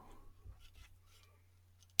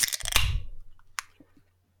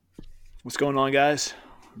What's going on, guys?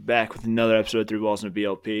 Back with another episode of Three Balls and a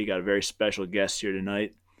BLP. Got a very special guest here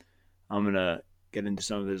tonight. I'm going to get into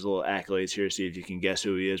some of his little accolades here, see if you can guess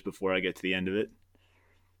who he is before I get to the end of it.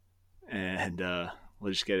 And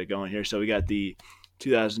we'll just get it going here. So we got the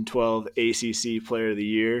 2012 ACC Player of the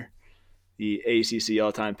Year, the ACC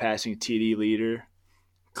all-time passing TD leader,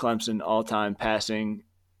 Clemson all-time passing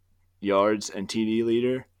yards and TD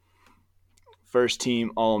leader, first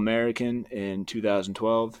team All-American in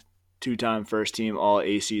 2012, two-time first team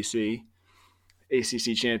All-ACC,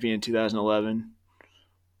 ACC champion in 2011,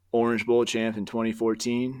 Orange Bowl champ in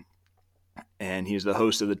 2014, and he's the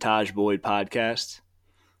host of the Tajh Boyd podcast.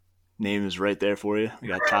 Name is right there for you. We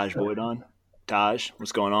got Tajh Boyd on. Taj,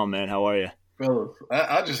 what's going on, man? How are you? Fellas,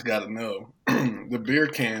 I just got to know. The beer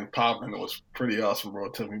can popping was pretty awesome, bro.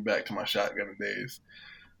 It took me back to my shotgun days.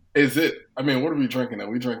 Is it? I mean, what are we drinking? Are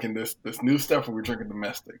we drinking this new stuff, or are we drinking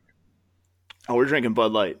domestic? Oh, we're drinking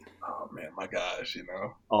Bud Light. Oh man, my gosh,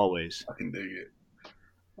 Always. I can dig it.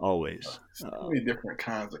 Always. So many different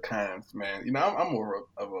kinds, man. I'm more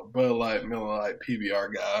of a Bud Light, Miller Lite,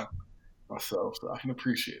 PBR guy myself, so I can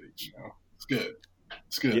appreciate it. It's good.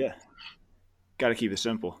 It's good. Yeah. Got to keep it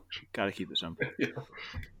simple. Yeah.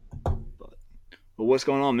 But what's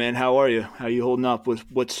going on, man? How are you? How are you holding up?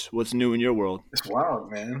 What's new in your world? It's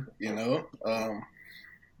wild, man. A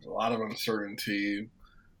lot of uncertainty.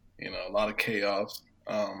 A lot of chaos.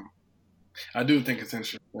 I do think it's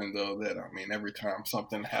interesting, though, that every time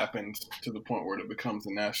something happens to the point where it becomes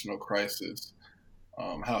a national crisis,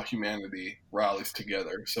 how humanity rallies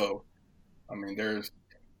together. So, there's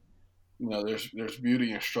there's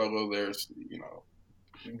beauty in struggle. There's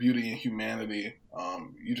beauty in humanity.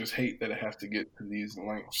 You just hate that it has to get to these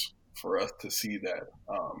lengths for us to see that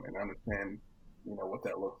and understand what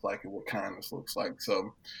that looks like and what kindness looks like.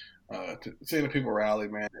 So to see the people rally,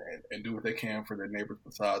 man, and do what they can for their neighbors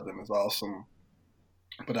beside them is awesome.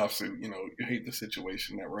 But obviously, you hate the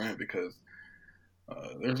situation that we're in because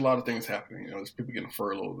there's a lot of things happening. There's people getting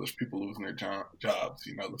furloughed. There's people losing their jobs.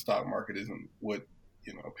 The stock market isn't what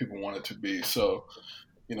people want it to be. So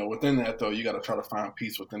within that, though, you got to try to find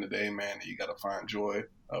peace within the day, man. You got to find joy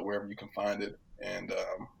wherever you can find it. And,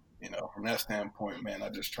 from that standpoint, man, I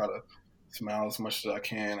just try to smile as much as I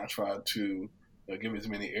can. I try to give as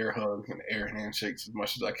many air hugs and air handshakes as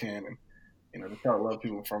much as I can. And, just try to love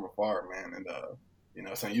people from afar, man. And,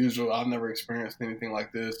 it's unusual. I've never experienced anything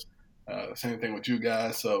like this. Same thing with you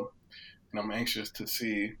guys. So, I'm anxious to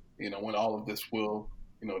see, when all of this will,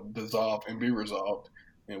 dissolve and be resolved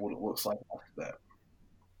and what it looks like after that.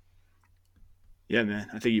 Yeah, man.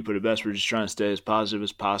 I think you put it best. We're just trying to stay as positive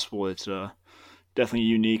as possible. It's definitely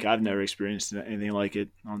unique. I've never experienced anything like it.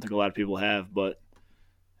 I don't think a lot of people have, but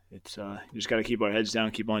it's you just got to keep our heads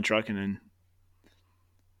down, keep on trucking,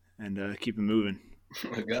 and keep it moving.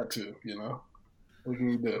 I got to, what can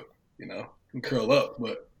you do? You can curl up,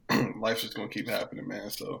 but life's just gonna keep happening,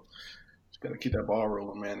 man. So just gotta keep that ball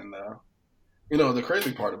rolling, man. And the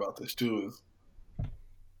crazy part about this too is,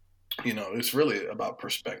 it's really about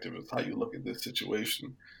perspective. It's how you look at this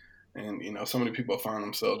situation. And so many people find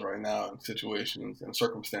themselves right now in situations and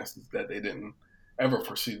circumstances that they didn't ever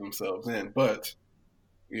foresee themselves in. But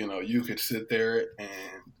you could sit there and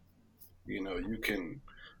you can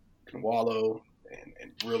wallow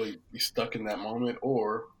and really be stuck in that moment,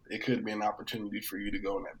 or it could be an opportunity for you to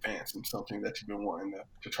go and advance in something that you've been wanting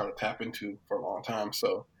to try to tap into for a long time.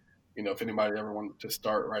 So, if anybody ever wanted to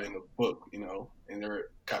start writing a book, and they're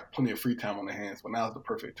got plenty of free time on their hands, but now's the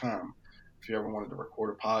perfect time. If you ever wanted to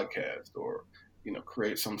record a podcast or,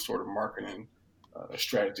 create some sort of marketing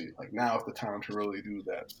strategy, like now is the time to really do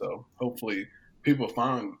that. So hopefully people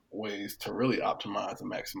find ways to really optimize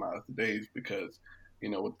and maximize the days because,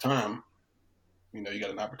 with time, you got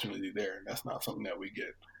an opportunity there, and that's not something that we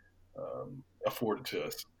get afforded to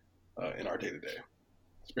us in our day-to-day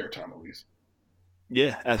spare time, at least.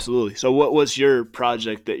 Yeah, absolutely. So what's your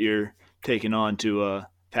project that you're taking on to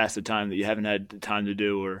pass the time that you haven't had the time to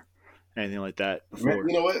do or anything like that Man, before?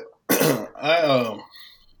 you know what? I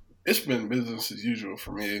It's been business as usual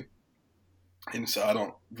for me, and so I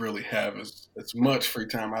don't really have as much free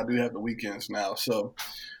time. I do have the weekends now, so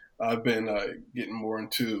I've been getting more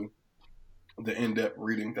into the in-depth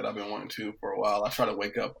reading that I've been wanting to for a while. I try to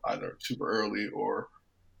wake up either super early or,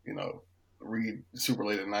 you know, read super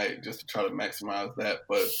late at night just to try to maximize that.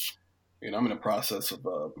 But, I'm in the process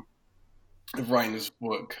of writing this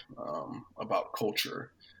book about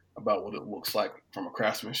culture, about what it looks like from a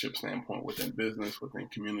craftsmanship standpoint within business, within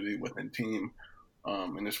community, within team.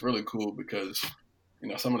 And it's really cool because,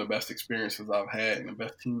 some of the best experiences I've had and the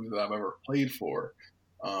best teams that I've ever played for,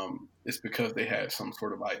 it's because they had some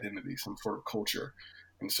sort of identity, some sort of culture.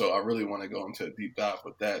 And so I really want to go into a deep dive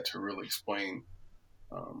with that to really explain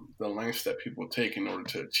the lengths that people take in order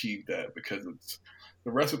to achieve that, because it's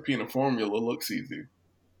the recipe and the formula looks easy,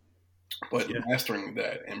 but Yeah. mastering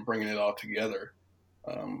that and bringing it all together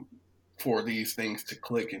um, for these things to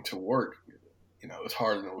click and to work, it's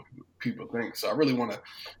harder than what people think. So I really want to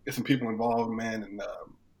get some people involved, man, and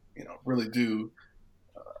really do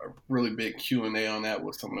a really big Q&A on that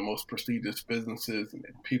with some of the most prestigious businesses and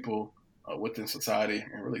people within society,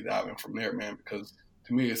 and really dive in from there, man. Because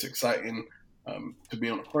to me, it's exciting to be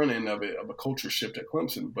on the front end of it, of a culture shift at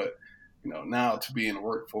Clemson, but now to be in the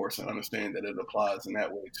workforce and understand that it applies in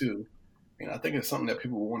that way too. I think it's something that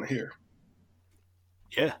people will want to hear.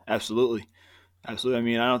 Yeah, absolutely. Absolutely. I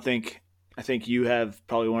mean, I think you have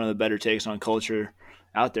probably one of the better takes on culture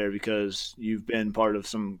out there because you've been part of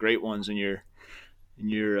some great ones in your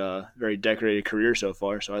very decorated career so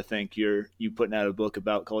far. So I think you putting out a book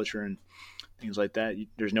about culture and things like that.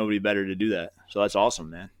 There's nobody better to do that. So that's awesome,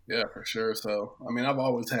 man. Yeah, for sure. So, I mean, I've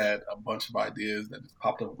always had a bunch of ideas that just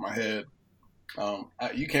popped up in my head.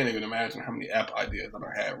 You can't even imagine how many app ideas that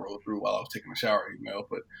I had roll through while I was taking a shower,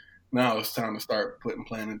 But now it's time to start putting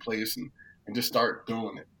plan in place and just start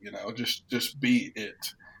doing it. Just be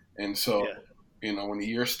it. And so, Yeah. when the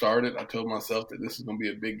year started, I told myself that this is going to be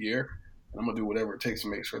a big year, and I'm gonna do whatever it takes to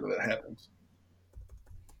make sure that it happens.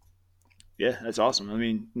 Yeah, that's awesome. I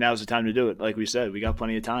mean, now's the time to do it. Like we said, we got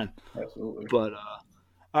plenty of time. Absolutely. But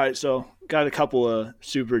all right, so got a couple of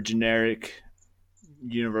super generic,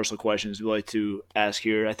 universal questions we like to ask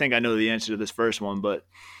here. I think I know the answer to this first one, but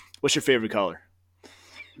what's your favorite color?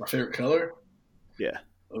 My favorite color? Yeah.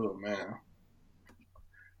 Oh man,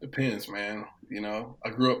 depends, man. I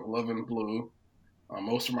grew up loving blue.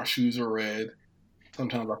 Most of my shoes are red.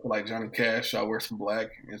 Sometimes I feel like Johnny Cash. I wear some black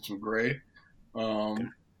and some gray. Okay.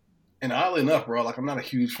 Um, and oddly enough, bro, like I'm not a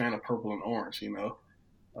huge fan of purple and orange. Uh,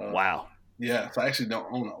 Wow. yeah, so I actually don't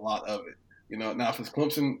own a lot of it. Now if it's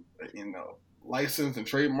Clemson, license and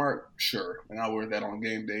trademark, sure, and I wear that on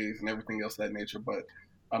game days and everything else of that nature. But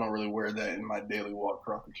I don't really wear that in my daily walk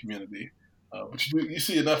throughout the community. But you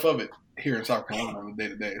see enough of it here in South Carolina on the day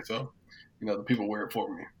to day. So, the people wear it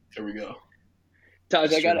for me. There we go. Taj,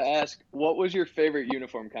 That's I gotta true. ask, what was your favorite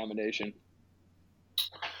uniform combination?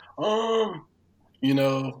 Um,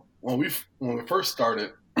 when we first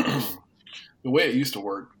started, the way it used to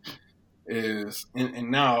work is,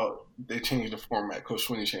 and now they changed the format. Coach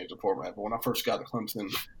Sweeney changed the format. But when I first got to Clemson,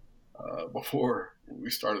 before we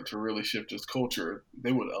started to really shift this culture,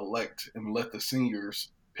 they would elect and let the seniors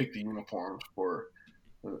pick the uniforms for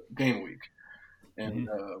game week. And,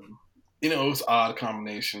 Hmm. it was odd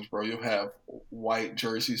combinations, bro. You'll have white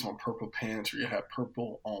jerseys on purple pants, or you have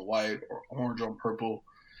purple on white, or orange on purple.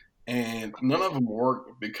 And none of them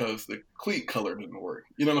worked because the cleat color didn't work.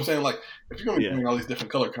 You know what I'm saying? Like, if you're going to be Yeah. doing all these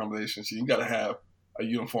different color combinations, you got to have a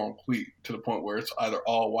uniform cleat to the point where it's either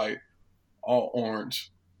all white, all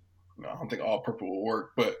orange. I don't think all purple will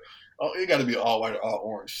work, but it got to be all white or all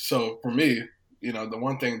orange. So for me, the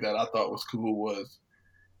one thing that I thought was cool was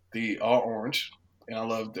the all orange, and I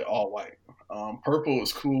love the all white. Purple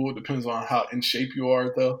is cool. Depends on how in shape you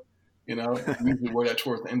are, though. You usually wear that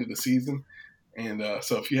towards the end of the season, and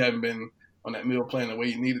so if you haven't been on that meal plan the way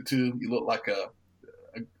you needed to, you look like a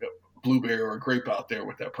blueberry or a grape out there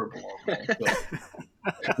with that purple on, man. So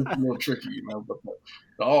it's a little tricky, But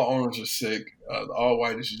the all orange is sick. The all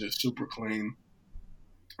white is just super clean.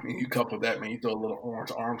 I mean, you couple that, man. You throw a little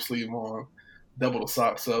orange arm sleeve on, double the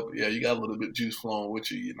socks up. Yeah, you got a little bit of juice flowing with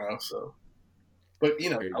you. So, but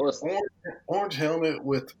There I you go. was orange helmet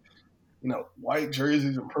with white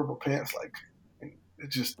jerseys and purple pants, like it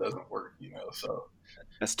just doesn't work. So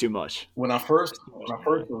That's too much. when I first That's too much when I to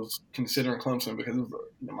first handle. was considering Clemson, because it was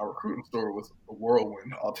my recruiting story was a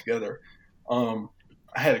whirlwind altogether. Um,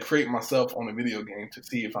 I had to create myself on a video game to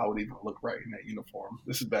see if I would even look right in that uniform.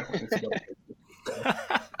 This is back when NCAA was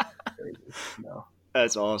crazy.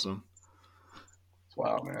 That's awesome. It's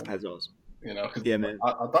wild, man. That's awesome. Because Yeah, man.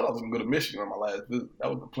 I thought I was going to go to Michigan on my last visit. That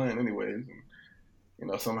was the plan, anyways.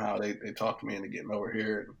 And somehow they talked me into getting over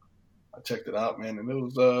here, and I checked it out, man. And it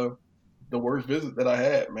was the worst visit that I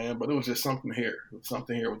had, man. But it was just something here. It was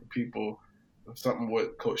something here with the people. It was something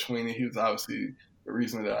with Coach Sweeney. He was obviously the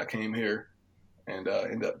reason that I came here, and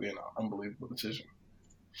ended up being an unbelievable decision.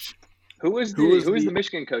 who was Who the was who was the the?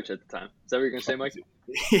 Michigan coach at the time? Is that what you're gonna say, Mike?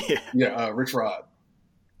 Yeah. Yeah, Rich Rod.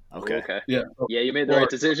 Oh, Okay. okay. Yeah. Yeah, you made the right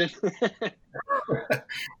decision.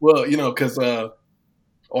 Well, because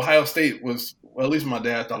Ohio State was, well, at least my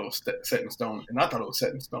dad thought it was set in stone, and I thought it was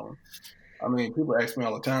set in stone. I mean, people ask me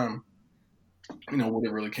all the time, what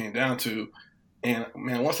it really came down to. And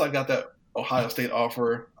man, once I got that Ohio State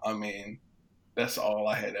offer, I mean, that's all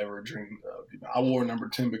I had ever dreamed of. I wore number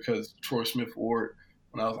 10 because Troy Smith wore it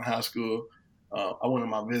when I was in high school. I went on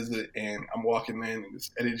my visit, and I'm walking in, and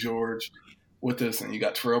it's Eddie George with us, and you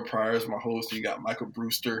got Terrell Pryor as my host, and you got Michael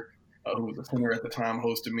Brewster, who was the center at the time,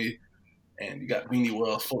 hosting me, and you got Beanie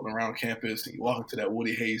Wells floating around campus, and you walk into that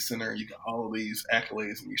Woody Hayes Center, and you got all of these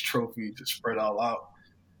accolades and these trophies just spread all out.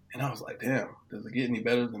 And I was like, damn, does it get any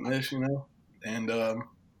better than this, And I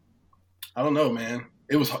don't know, man.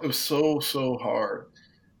 It was so hard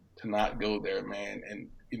to not go there, man. And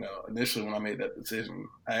initially when I made that decision,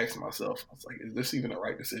 I asked myself, I was like, is this even the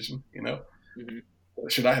right decision? Mm-hmm.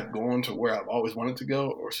 Should I have gone to where I've always wanted to go,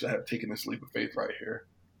 or should I have taken this leap of faith right here?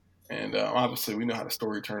 And obviously, we know how the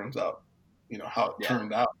story turns out, how it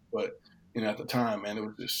turned out. But at the time, man, there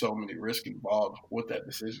was just so many risks involved with that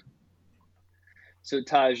decision. So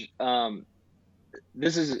Taj,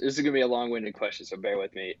 this is going to be a long-winded question, so bear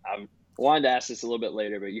with me. I wanted to ask this a little bit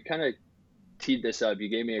later, but you kind of teed this up. You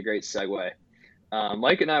gave me a great segue.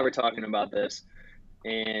 Mike and I were talking about this,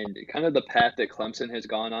 and kind of the path that Clemson has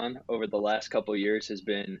gone on over the last couple of years has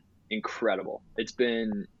been incredible. It's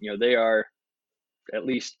been, they are at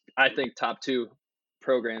least, I think, top 2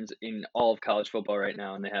 programs in all of college football right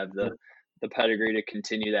now, and they have the pedigree to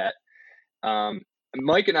continue that.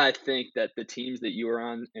 Mike and I think that the teams that you are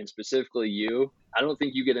on, and specifically you, I don't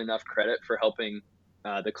think you get enough credit for helping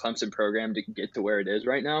the Clemson program to get to where it is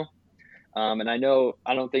right now. And I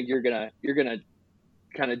don't think you're gonna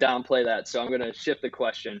kind of downplay that. So I'm gonna shift the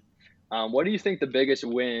question. What do you think the biggest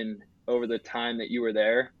win over the time that you were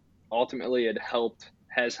there ultimately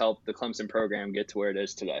has helped the Clemson program get to where it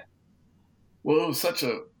is today? Well, it was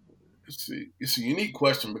it's a unique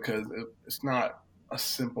question because it's not a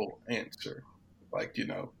simple answer. Like,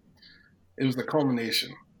 it was the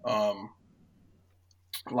culmination.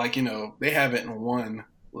 They haven't won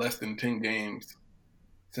less than 10 games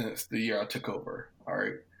since the year I took over. All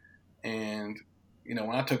right. And, when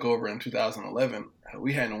I took over in 2011,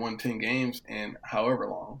 we hadn't won 10 games in however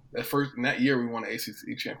long. In that year, we won the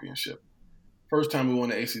ACC championship. First time we won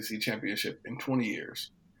the ACC championship in 20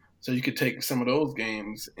 years. So you could take some of those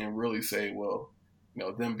games and really say, well,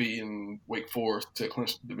 them beating Wake Forest to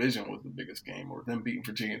clinch the division was the biggest game, or them beating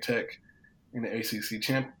Virginia Tech in the ACC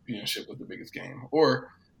championship was the biggest game. Or,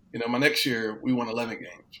 my next year we won 11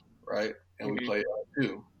 games, right? And we played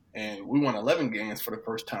 2. And we won 11 games for the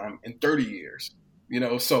first time in 30 years.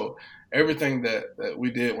 So everything that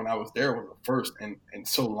we did when I was there was the first and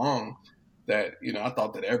so long that, I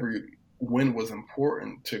thought that every win was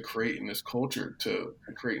important to creating this culture, to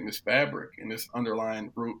creating this fabric and this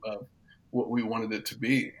underlying root of what we wanted it to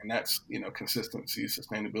be. And that's, consistency,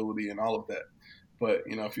 sustainability, and all of that. But,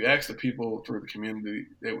 if you ask the people through the community,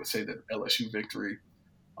 they would say that LSU victory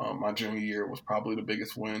my junior year was probably the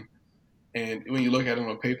biggest win. And when you look at it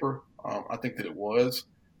on paper, I think that it was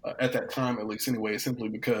at that time, at least anyway, simply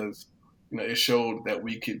because, it showed that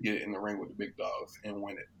we could get in the ring with the big dogs and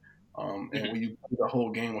win it. And when you play the whole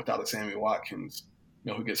game without a Sammy Watkins,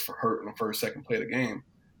 who gets hurt in the first, second play of the game,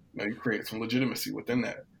 you create some legitimacy within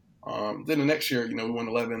that. Then the next year, we won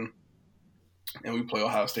 11, and we play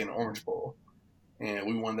Ohio State in the Orange Bowl, and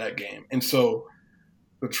we won that game. And so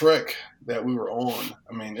the trek that we were on,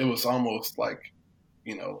 it was almost like,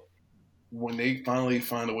 when they finally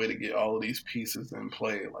find a way to get all of these pieces in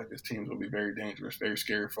play, like this team's going to be very dangerous, very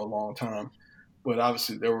scary for a long time. But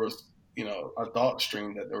obviously there was, a thought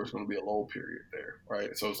stream that there was going to be a lull period there,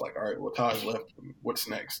 right? So it's like, all right, well, Tajh left. What's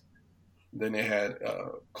next? Then they had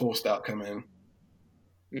Cole Stout come in,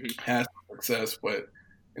 had some success, but,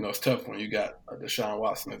 it's tough when you got Deshaun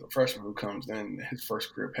Watson as a freshman who comes in, his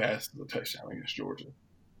first career pass is a touchdown against Georgia.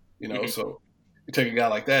 So you take a guy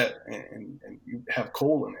like that and you have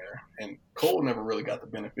Cole in there, and Cole never really got the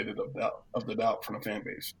benefit of the doubt from the fan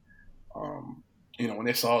base. When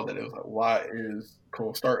they saw that, it was like, why is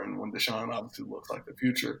Cole starting when Deshaun obviously looks like the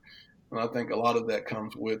future? And I think a lot of that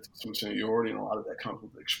comes with some seniority, and a lot of that comes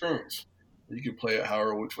with experience. You can play it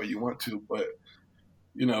however which way you want to, but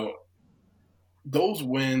those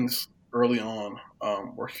wins early on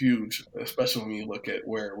were huge, especially when you look at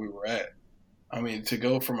where we were at. To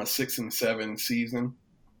go from a 6-7 season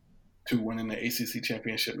to winning the ACC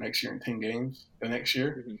championship next year in 10 games the next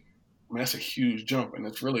year, that's a huge jump, and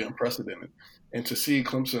it's really unprecedented. And to see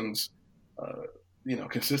Clemson's,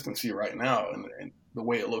 consistency right now, and the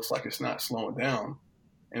way it looks like it's not slowing down,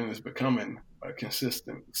 and it's becoming a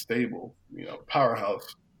consistent, stable,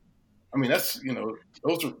 powerhouse. That's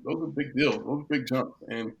those are big deals, those are big jumps.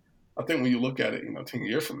 And I think when you look at it, 10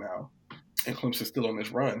 years from now, and Clemson's still on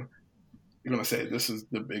this run, you're going to say this is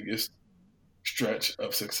the biggest stretch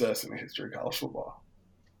of success in the history of college football.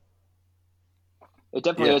 It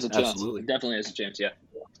definitely Yeah, has a chance. absolutely. It definitely has a chance. Yeah.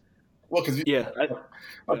 Well, because Yeah,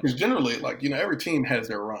 generally, like, every team has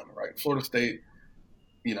their run, right? Florida State,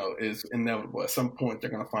 is inevitable. At some point, they're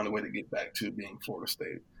going to find a way to get back to being Florida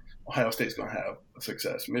State. Ohio State's going to have a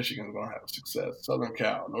success. Michigan's going to have a success. Southern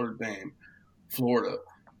Cal, Notre Dame, Florida,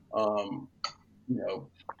 um, you know,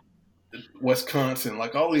 Wisconsin,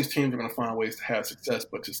 like all these teams are going to find ways to have success.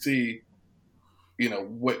 But to see,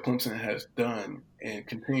 what Clemson has done and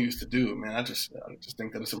continues to do, man, I just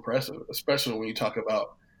think that it's impressive, especially when you talk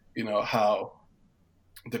about, how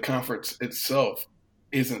the conference itself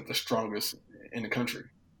isn't the strongest in the country.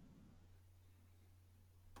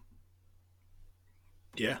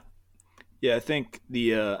 yeah. Yeah, I think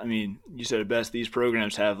I mean, you said it best. These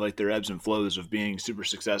programs have like their ebbs and flows of being super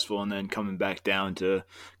successful and then coming back down to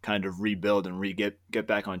kind of rebuild and get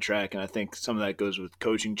back on track. And I think some of that goes with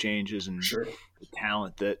coaching changes and Sure. the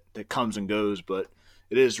talent that comes and goes. But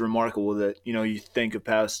it is remarkable that you think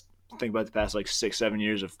about the past like 6-7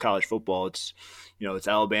 years of college football. It's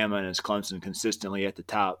Alabama and it's Clemson consistently at the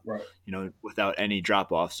top. Right. Without any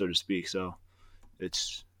drop off, so to speak. So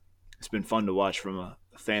it's been fun to watch from a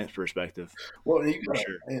fan's perspective. Well, for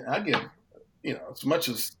sure. And I give, as much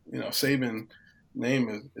as, Saban name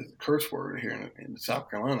is a curse word here in South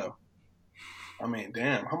Carolina. I mean,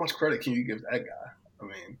 damn, how much credit can you give that guy? I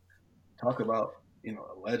mean, talk about,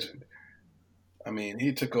 a legend. I mean,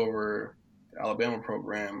 he took over the Alabama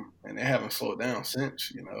program and they haven't slowed down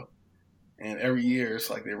since, And every year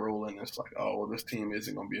it's like they roll in. It's like, oh, well, this team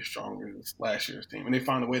isn't going to be as strong as last year's team. And they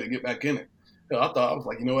find a way to get back in it. So I was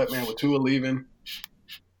like, you know what, man, with Tua leaving,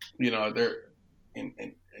 they're and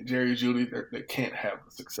Jerry Judy, they can't have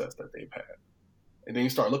the success that they've had. And then you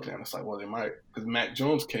start looking at it, it's like, well, they might, because Mac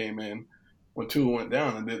Jones came in when Tua went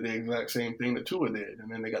down and did the exact same thing that Tua did.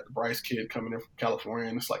 And then they got the Bryce kid coming in from California.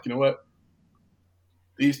 And it's like, you know what?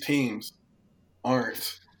 These teams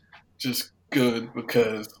aren't just good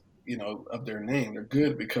because, of their name. They're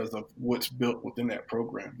good because of what's built within that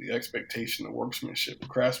program, the expectation, the workmanship, the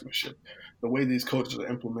craftsmanship, the way these coaches are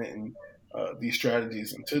implementing these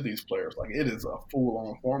strategies into these players. Like, it is a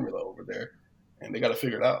full-on formula over there, and they got to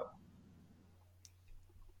figure it out.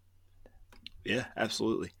 Yeah,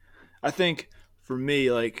 absolutely. I think for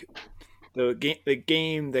me, like the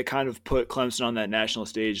game that kind of put Clemson on that national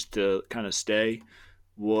stage to kind of stay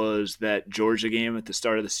was that Georgia game at the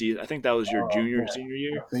start of the season. I think that was your senior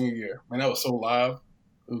year. Senior year, man, that was so live.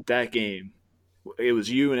 That game, it was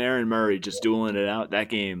you and Aaron Murray just dueling it out. That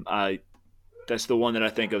game, that's the one that I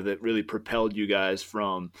think of that really propelled you guys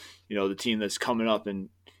from, the team that's coming up and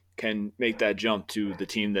can make that jump to the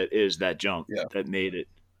team that is that jump that made it.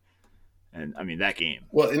 And I mean, that game.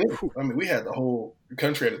 Well, we had the whole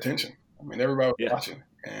country at attention. I mean, everybody was watching,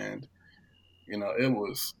 and it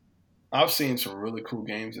was. I've seen some really cool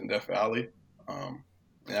games in Death Valley. And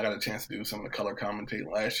I got a chance to do some of the color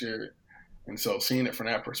commentating last year, and so seeing it from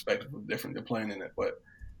that perspective was different than playing in it. But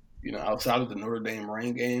outside of the Notre Dame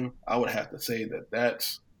rain game, I would have to say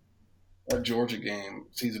that's a Georgia game,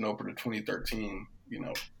 season opener 2013.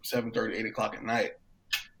 7:30, 8 o'clock at night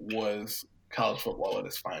was college football at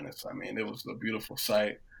its finest. I mean, it was a beautiful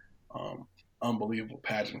sight, unbelievable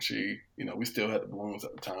pageantry. We still had the balloons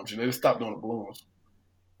at the time. They just stopped doing the balloons,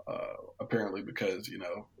 apparently because, it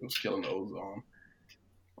was killing the ozone.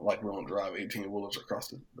 Like, we don't drive 18-wheelers across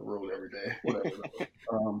the road every day, whatever.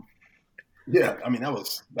 Yeah, I mean, that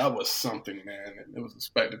was something, man. It was a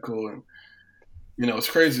spectacle. And, it's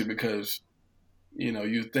crazy because,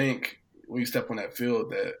 you think when you step on that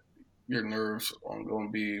field that your nerves are going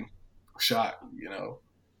to be shot,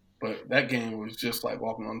 but that game was just like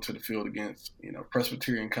walking onto the field against,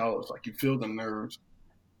 Presbyterian College. Like, you feel the nerves,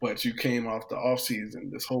 but you came off the off season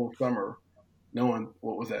this whole summer knowing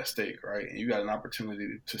what was at stake, right? And you got an opportunity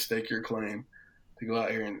to stake your claim, to go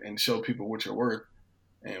out here and show people what you're worth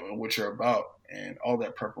and what you're about. And all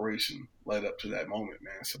that preparation led up to that moment,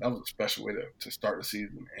 man. So that was a special way to start the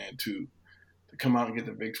season, and to come out and get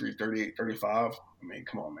the victory 38-35. I mean,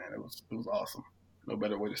 come on, man. It was awesome. No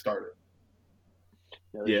better way to start it.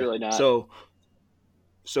 No, it's really not.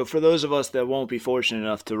 So for those of us that won't be fortunate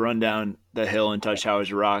enough to run down the hill and touch Towers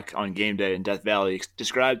of Rock on game day in Death Valley,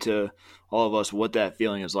 describe to all of us what that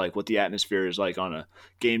feeling is like, what the atmosphere is like on a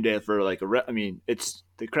game day for like it's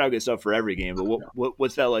the crowd gets up for every game, but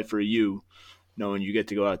what's that like for you, knowing you get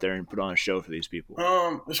to go out there and put on a show for these people?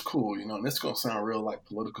 It's cool, and it's gonna sound real like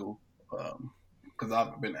political, because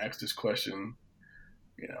I've been asked this question,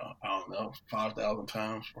 I don't know, 5,000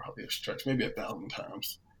 times, probably a stretch, maybe 1,000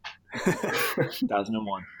 times.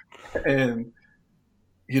 1001. And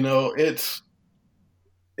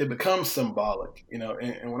it becomes symbolic,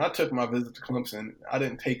 and when I took my visit to Clemson, I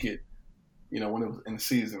didn't take it when it was in the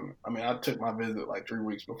season. I mean, I took my visit like 3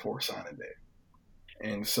 weeks before signing day.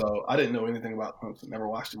 And so I didn't know anything about Clemson. Never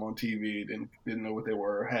watched them on TV. Didn't know what they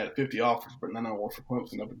were. Had 50 offers, but none of them were for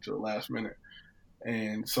Clemson up until the last minute.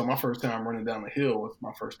 And so my first time running down the hill was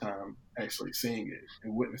my first time actually seeing it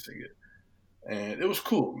and witnessing it. And it was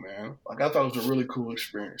cool, man. Like, I thought it was a really cool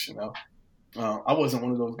experience, I wasn't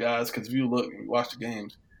one of those guys because if you look and you watch the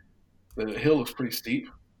games, the hill is pretty steep.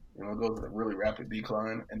 It goes at a really rapid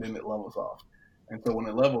decline, and then it levels off. And so when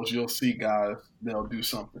it levels, you'll see guys, they'll do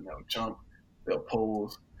something. They'll jump, they'll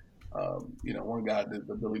pose. One guy did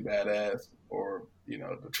the Billy Badass or,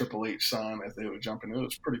 the Triple H sign as they were jumping. It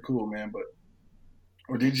was pretty cool, man. But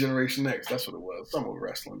or D-Generation X, that's what it was. Some of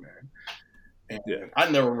wrestling, man. And Yeah. I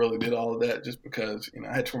never really did all of that just because,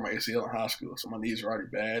 I had torn my ACL in high school, so my knees were already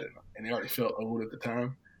bad, and they already felt old at the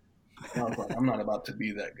time. And I was like, I'm not about to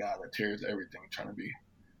be that guy that tears everything trying to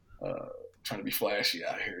be flashy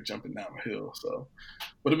out here jumping down the hill. So,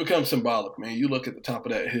 but it becomes symbolic, man. You look at the top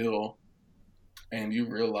of that hill and you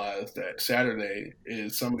realize that Saturday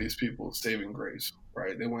is some of these people's saving grace,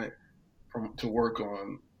 right? They went to work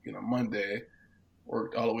on, Monday,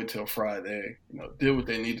 worked all the way till Friday, did what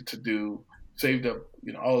they needed to do, saved up,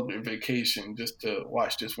 all of their vacation just to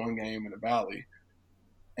watch this one game in the Valley.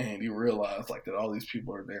 And you realize like that all these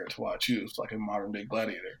people are there to watch you. It's like a modern day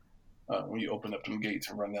gladiator when you open up them gates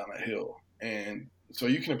and run down that hill. And so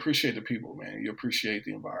you can appreciate the people, man. You appreciate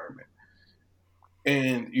the environment.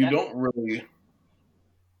 And you don't really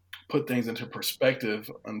put things into perspective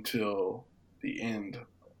until the end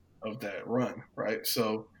of that run, right?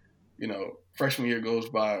 So, freshman year goes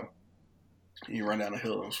by, you run down the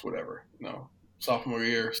hill and it's whatever. Sophomore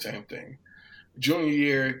year, same thing. Junior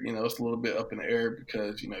year, it's a little bit up in the air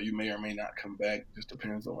because, you may or may not come back. Just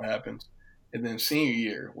depends on what happens. And then senior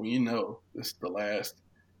year, when this is the last,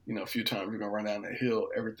 few times you're going to run down that hill,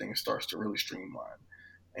 everything starts to really streamline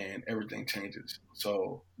and everything changes.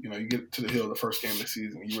 So, you get to the hill the first game of the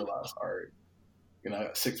season, you realize, all right, I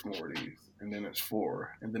got 6 more of these, and then it's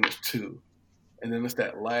 4, and then it's 2, and then it's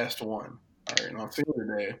that last one. All right, and on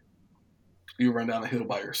senior day, you run down the hill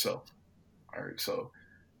by yourself. All right, so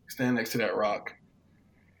stand next to that rock,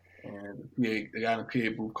 and the guy in the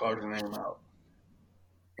PA booth calls your name out,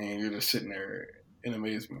 and you're just sitting there in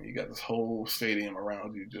amazement. You got this whole stadium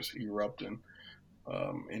around you just erupting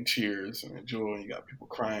in cheers and joy. You got people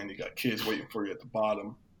crying. You got kids waiting for you at the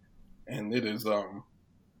bottom, and it is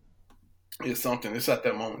it's something. It's at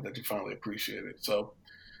that moment that you finally appreciate it. So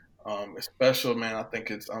it's special, man. I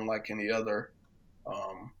think it's unlike any other.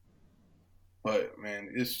 But man,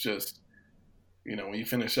 it's just when you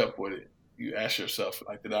finish up with it, you ask yourself,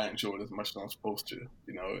 like, did I enjoy it as much as I'm supposed to?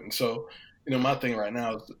 And so, my thing right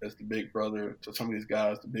now is as the big brother to some of these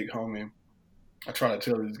guys, the big homie, I try to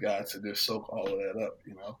tell these guys to just soak all of that up,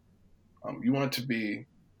 You want it to be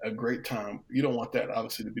a great time. You don't want that,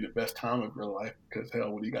 obviously, to be the best time of your life because,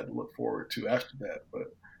 hell, what do you got to look forward to after that?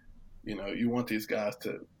 But, you want these guys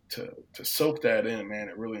to soak that in, man,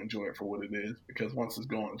 and really enjoy it for what it is because once it's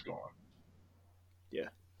gone, it's gone. Yeah.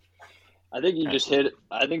 I think you just hit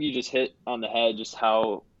on the head just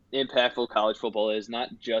how impactful college football is, not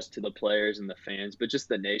just to the players and the fans, but just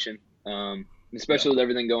the nation. Especially with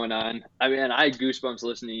everything going on. I mean, I had goosebumps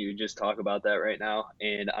listening to you just talk about that right now,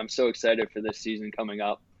 and I'm so excited for this season coming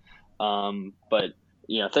up. But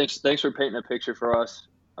thanks for painting a picture for us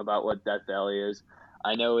about what Death Valley is.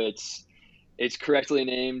 I know it's correctly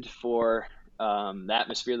named for the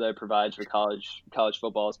atmosphere that it provides for college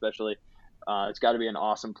football, especially. It's got to be an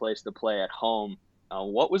awesome place to play at home.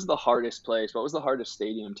 What was the hardest place? What was the hardest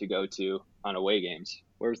stadium to go to on away games?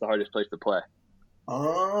 Where was the hardest place to play?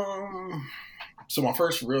 So my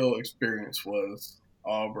first real experience was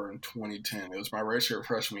Auburn 2010. It was my redshirt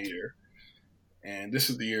freshman year. And this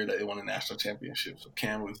is the year that they won the national championship. So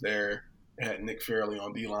Cam was there. They had Nick Fairley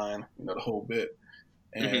on D-line, the whole bit.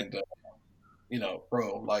 And,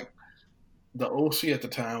 bro, like the OC at the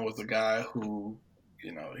time was the guy who,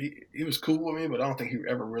 he was cool with me, but I don't think he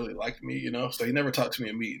ever really liked me, So he never talked to me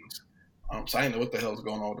in meetings. So I didn't know what the hell was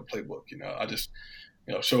going on with the playbook, I just,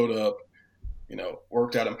 showed up,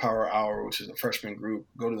 worked out in Power Hour, which is a freshman group,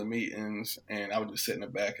 go to the meetings, and I would just sit in the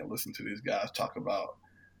back and listen to these guys talk about,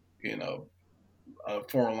 a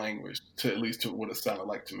foreign language to at least to what it sounded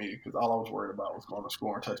like to me, because all I was worried about was going to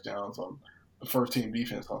scoring touchdowns on the first team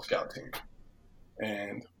defense on scout team.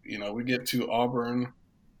 And, we get to Auburn,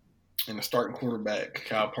 and the starting quarterback,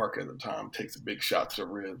 Kyle Parker at the time, takes a big shot to the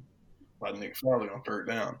rib by Nick Farley on 3rd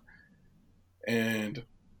down. And,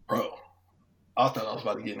 bro, I thought I was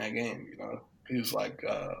about to get in that game, He was like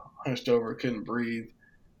hunched over, couldn't breathe.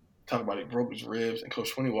 Talking about he broke his ribs. And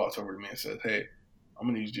Coach Swinney walks over to me and says, hey, I'm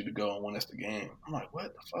gonna need you to go and win us the game. I'm like,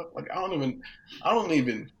 what the fuck? Like, I don't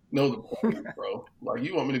even know the play, bro. Like,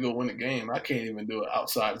 you want me to go win the game? I can't even do it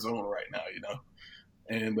outside zone right now, you know.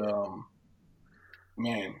 And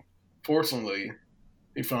man, fortunately,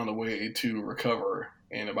 he found a way to recover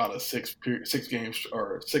in about a six game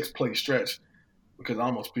or 6 play stretch because I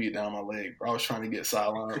almost peed down my leg. I was trying to get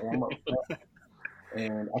sideline warm up,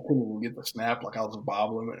 and I couldn't even get the snap. Like, I was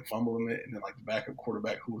bobbling it and fumbling it, and then like the backup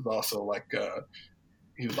quarterback, who was also like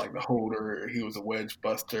he was like the holder, he was a wedge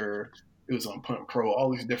buster, he was on punt pro,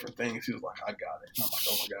 all these different things. He was like, I got it. And I'm like,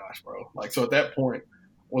 oh my gosh, bro. Like, so at that point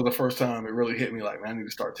was the first time it really hit me. Like, man, I need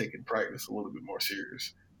to start taking practice a little bit more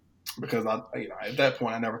serious because at that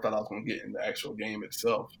point I never thought I was going to get in the actual game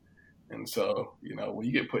itself. And so, when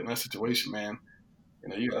you get put in that situation, man,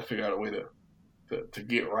 you got to figure out a way to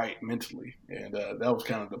get right mentally. And that was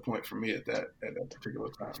kind of the point for me at that particular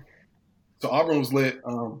time. So Auburn was lit.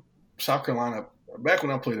 South Carolina, back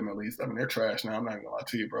when I played them at least, I mean, they're trash now. I'm not going to lie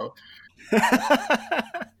to you, bro.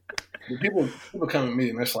 People come at me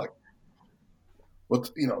and it's like, well,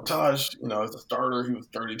 Tajh, as a starter, he was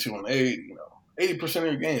 32-8. 80% of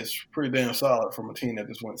your games is pretty damn solid from a team that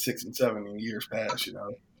just went 6-7 in years past.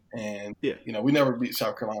 And yeah, we never beat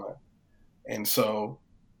South Carolina, and so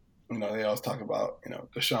they always talk about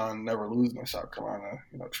Deshaun never losing in South Carolina,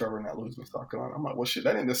 Trevor not losing in South Carolina. I'm like, well, shit,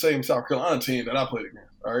 that ain't the same South Carolina team that I played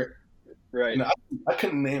against. All right, right. I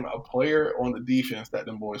couldn't name a player on the defense that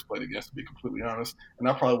them boys played against, to be completely honest, and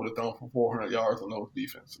I probably would have thrown for 400 yards on those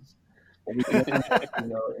defenses. And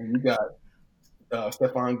you got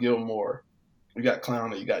Stephon Gilmore, you got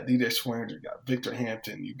Clowney, you got DJ Swearinger, you got Victor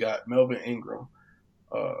Hampton, you got Melvin Ingram.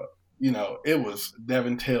 It was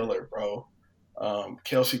Devin Taylor, bro.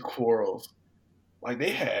 Kelsey Quarles. Like,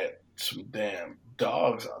 they had some damn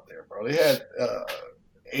dogs out there, bro. They had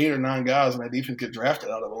 8 or 9 guys in that defense get drafted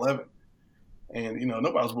out of 11. And,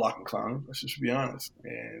 nobody was blocking Clowney. Let's just be honest.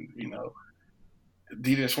 And,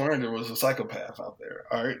 DJ Swearinger was a psychopath out there.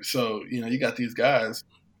 All right. So, you got these guys.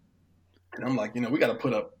 And I'm like, we got to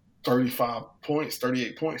put up 35 points,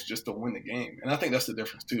 38 points just to win the game. And I think that's the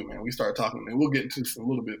difference too, man. We started talking, and we'll get into this in a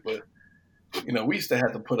little bit, but, we used to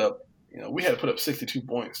have to put up, we had to put up 62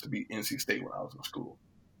 points to beat NC State when I was in school.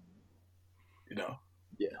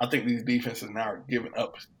 Yeah. I think these defenses now are giving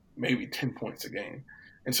up maybe 10 points a game.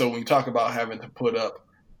 And so when you talk about having to put up,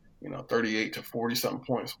 38 to 40 something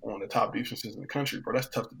points on the top defenses in the country, bro, that's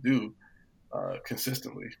tough to do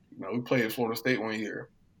consistently. We played at Florida State one year.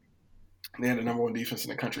 They had the number 1 defense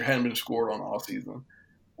in the country, hadn't been scored on all season.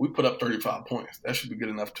 We put up 35 points. That should be good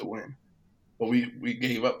enough to win. But we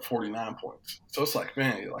gave up 49 points. So it's like,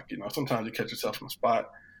 man, sometimes you catch yourself in a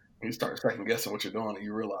spot and you start second guessing what you're doing, and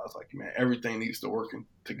you realize, like, man, everything needs to work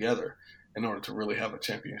together in order to really have a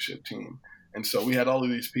championship team. And so we had all of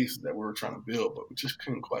these pieces that we were trying to build, but we just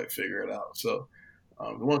couldn't quite figure it out. So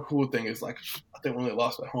the one cool thing is, like, I think we only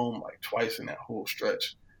lost at home like twice in that whole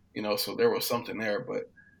stretch, so there was something there.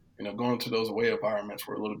 But, going to those away environments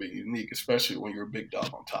were a little bit unique, especially when you're a big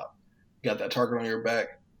dog on top. You got that target on your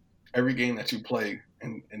back. Every game that you play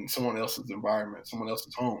in someone else's environment, someone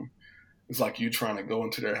else's home, it's like you trying to go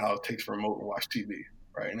into their house, take the remote, and watch TV,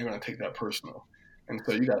 right? And they're going to take that personal. And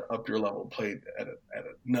so you got to up your level, play at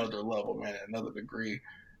another level, man, at another degree.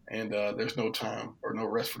 And there's no time or no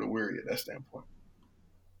rest for the weary at that standpoint.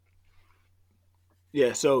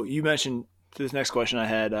 Yeah, so you mentioned, this next question I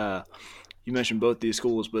had, you mentioned both these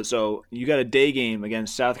schools, but so you got a day game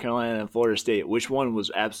against South Carolina and Florida State. Which one was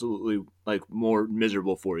absolutely, like, more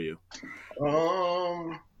miserable for you?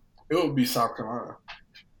 It would be South Carolina.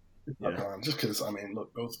 Yeah. Just because, I mean,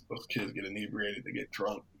 look, those kids get inebriated, they get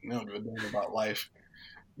drunk, they don't give a damn about life.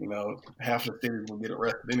 Half the cities will get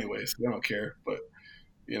arrested anyway, so they don't care. But,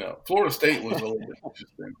 Florida State was a little bit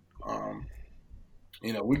interesting.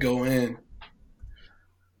 We go in,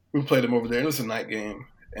 we played them over there. It was a night game,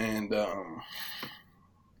 and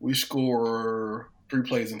we score 3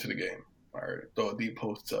 plays into the game. All right, throw a deep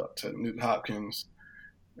post to Newt Hopkins,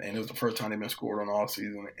 and it was the first time they've been scored on all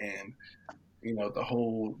season. And the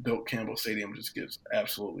whole Doak Campbell Stadium just gets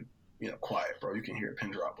absolutely, quiet, bro. You can hear a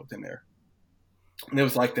pin drop within there. And it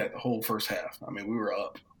was like that the whole first half. I mean, we were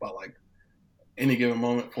up by, like, any given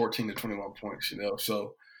moment, 14 to 21 points,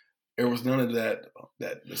 So there was none of that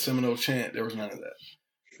the Seminole chant, there was none of that.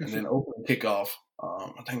 And then opening kickoff,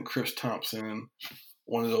 I think Chris Thompson,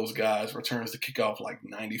 one of those guys, returns the kickoff like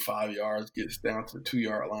 95 yards, gets down to the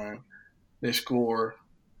 2-yard line. They score,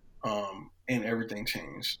 and everything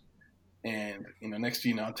changed. And, next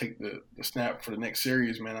thing I take the snap for the next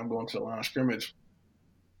series, man. I'm going to the line of scrimmage,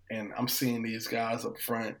 and I'm seeing these guys up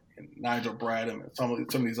front, and Nigel Bradham and some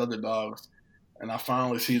of these other dogs, and I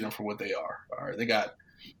finally see them for what they are. All right, they got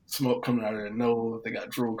smoke coming out of their nose, they got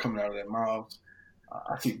drool coming out of their mouths.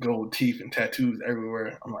 I see gold teeth and tattoos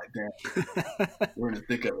everywhere. I'm like, damn, we're in the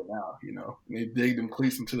thick of it now. And they dig them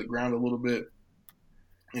cleats into the ground a little bit,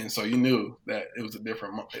 and so you knew that it was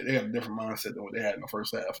they had a different mindset than what they had in the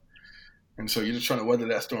first half. And so you're just trying to weather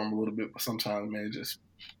that storm a little bit, but sometimes, man, it just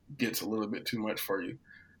gets a little bit too much for you.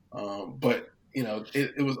 But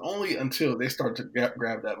it was only until they started to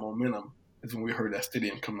grab that momentum is when we heard that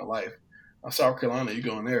stadium come to life. South Carolina, you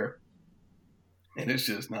go in there, and it's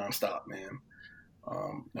just nonstop, man.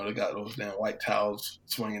 They got those damn white towels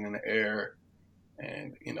swinging in the air,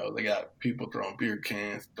 and they got people throwing beer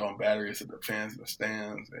cans, throwing batteries at the fans in the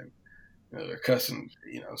stands, and they're cussing,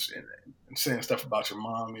 and saying stuff about your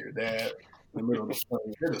mom or your dad in the middle of the play.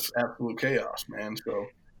 It's just absolute chaos, man. So,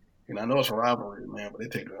 I know it's a rivalry, man, but they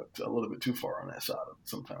take it a little bit too far on that side of it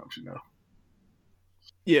sometimes.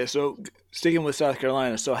 Yeah, so sticking with South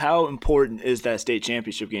Carolina, so how important is that state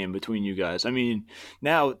championship game between you guys? I mean,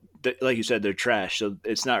 now, like you said, they're trash, so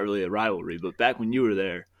it's not really a rivalry. But back when you were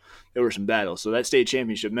there were some battles. So that state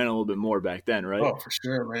championship meant a little bit more back then, right? Oh, for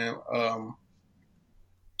sure, man.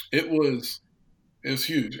 It was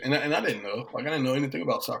huge, and I didn't know. Like, I didn't know anything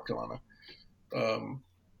about South Carolina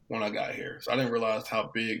when I got here, so I didn't realize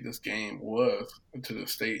how big this game was to the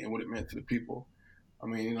state and what it meant to the people. I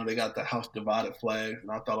mean, they got the house divided flags,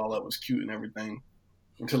 and I thought all that was cute and everything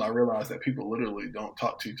until I realized that people literally don't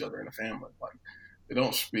talk to each other in a family. Like, they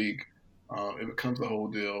don't speak. It becomes the whole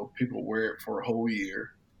deal. People wear it for a whole year,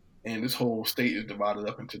 and this whole state is divided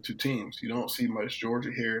up into two teams. You don't see much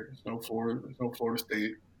Georgia here. There's no Florida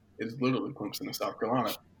State. It's literally Clemson and South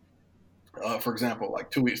Carolina. For example, like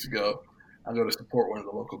 2 weeks ago, I go to support one of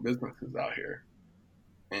the local businesses out here.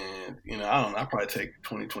 And, I don't know, I probably take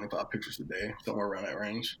 20, 25 pictures a day, somewhere around that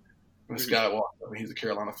range. And this guy walks up, and he's a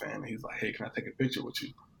Carolina fan, and he's like, hey, can I take a picture with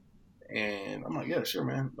you? And I'm like, yeah, sure,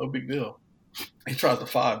 man, no big deal. He tries to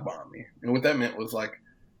five-bomb me. And what that meant was, like,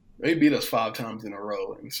 they beat us 5 times in a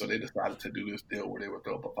row, and so they decided to do this deal where they would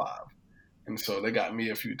throw up a 5. And so they got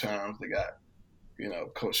me a few times. They got,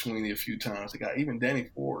 Coach Sweeney a few times. They got even Danny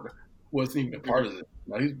Ford, who wasn't even a part of it.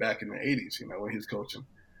 He's back in the 80s, when he's coaching.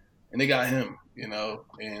 And they got him,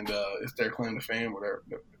 and it's their claim to fame with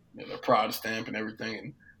their pride stamp and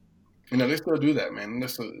everything. And, they still do that, man. And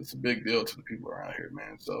it's a big deal to the people around here,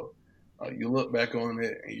 man. So you look back on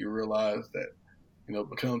it and you realize that, it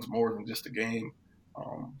becomes more than just a game.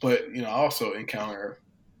 But, I also encounter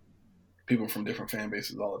people from different fan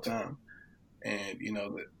bases all the time. And,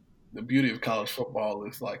 the beauty of college football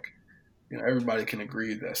is, like, everybody can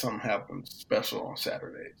agree that something happens special on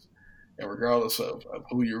Saturdays. And regardless of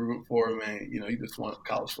who you root for, man, you just want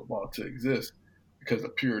college football to exist because of the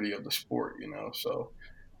purity of the sport, So,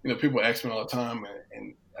 people ask me all the time,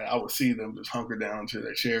 and I would see them just hunker down to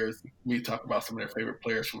their chairs. We talk about some of their favorite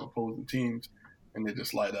players from opposing teams, and they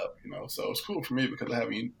just light up, So it's cool for me because I have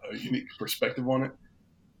a unique perspective on it.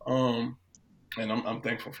 And I'm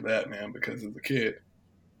thankful for that, man, because as a kid,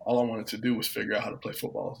 all I wanted to do was figure out how to play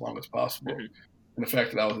football as long as possible. Mm-hmm. And the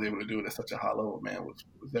fact that I was able to do it at such a high level, man, was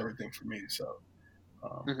everything for me. So,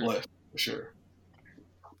 blessed for sure.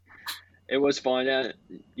 It was fun.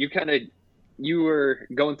 You were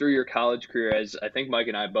going through your college career as I think Mike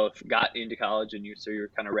and I both got into college, and so you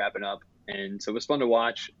were kind of wrapping up. And so it was fun to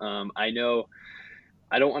watch. I know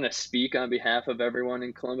I don't want to speak on behalf of everyone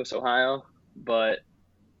in Columbus, Ohio, but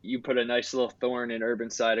you put a nice little thorn in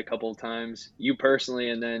Urban's side a couple of times. You personally,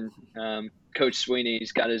 and then Coach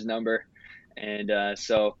Sweeney's got his number. And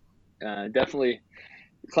so definitely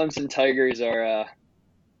Clemson Tigers are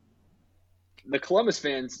the Columbus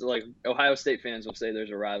fans, like Ohio State fans, will say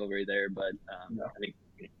there's a rivalry there, but I think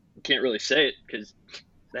you can't really say it because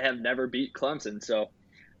they have never beat Clemson. So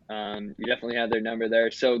you definitely have their number there.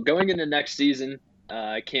 So going into next season,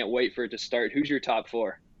 I can't wait for it to start. Who's your top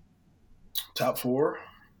 4? Top 4?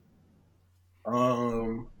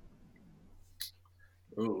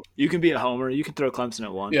 You can be a homer. You can throw Clemson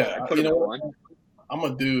at 1. Yeah, put them at 1. I'm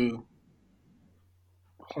gonna do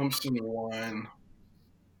Clemson 1.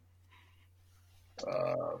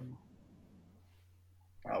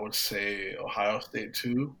 I would say Ohio State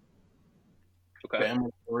 2. Okay.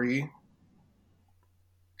 Bama 3.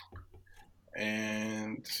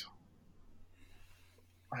 And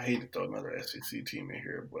I hate to throw another SEC team in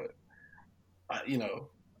here, but I'm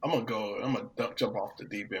gonna jump off the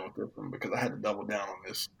deep end with this one because I had to double down on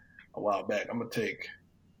this a while back. I'm gonna take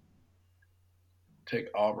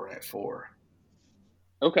Auburn at 4.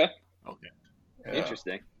 Okay. Yeah.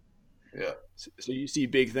 Interesting. Yeah. So you see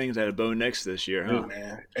big things out of Bo Nix this year, huh? Dude,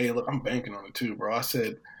 man. Hey, look, I'm banking on it too, bro. I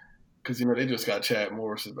said because they just got Chad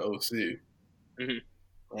Morris as the OC,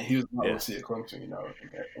 Hmm. And he was not Yeah. OC at Clemson, and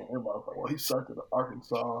everybody was like, well, he sucked at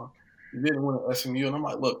Arkansas. He didn't win at SMU. And I'm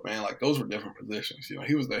like, look, man, like those were different positions.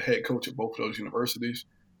 He was the head coach at both of those universities.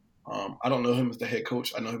 I don't know him as the head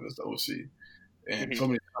coach. I know him as the OC. And Hmm. so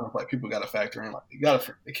many times, like people got to factor in, like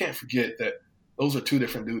they can't forget that those are two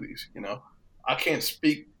different duties. I can't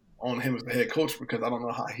speak on him as the head coach because I don't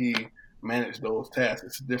know how he managed those tasks.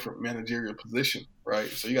 It's a different managerial position, right?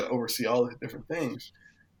 So you got to oversee all these different things,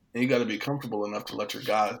 and you got to be comfortable enough to let your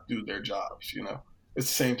guys do their jobs. It's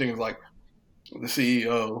the same thing as like the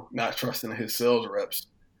CEO not trusting his sales reps,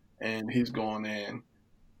 and he's going in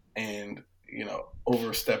and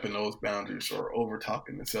overstepping those boundaries or over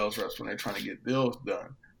talking the sales reps when they're trying to get deals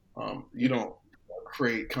done. You Hmm. don't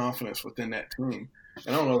create confidence within that team.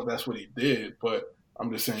 And I don't know if that's what he did, but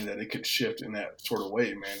I'm just saying that it could shift in that sort of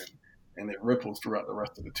way, man, and it ripples throughout the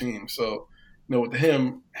rest of the team. So, with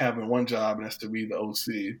him having one job and that's to be the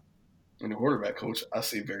OC and the quarterback coach, I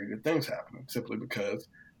see very good things happening simply because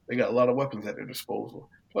they got a lot of weapons at their disposal.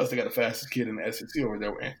 Plus, they got the fastest kid in the SEC over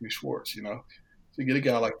there with Anthony Schwartz. So you get a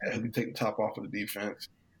guy like that who can take the top off of the defense.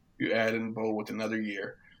 You add in Bo with another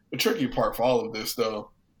year. The tricky part for all of this,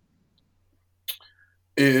 though,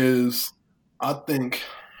 is I think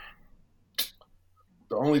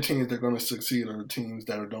the only teams that are going to succeed are the teams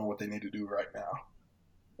that are doing what they need to do right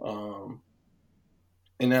now.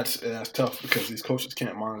 And that's tough because these coaches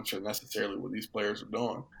can't monitor necessarily what these players are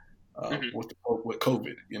doing Hmm. with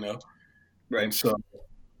COVID. Right. And so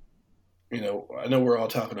I know we're all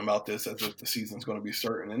talking about this as if the season's going to be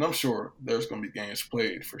certain, and I'm sure there's going to be games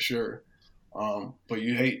played for sure. But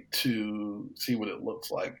you hate to see what it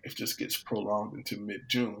looks like if it just gets prolonged into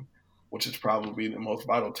mid-June, which is probably the most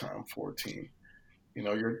vital time for a team.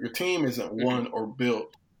 Your team isn't Hmm. won or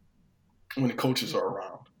built when the coaches are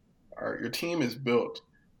around. All right, your team is built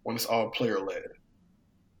when it's all player led.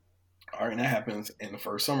 All right, and that happens in the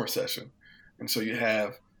first summer session, and so you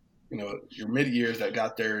have your mid years that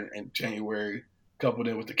got there in January, coupled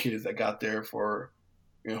in with the kids that got there for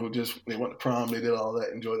who just they went to prom, they did all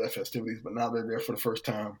that, enjoyed that festivities, but now they're there for the first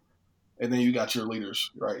time. And then you got your leaders,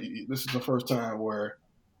 right? This is the first time where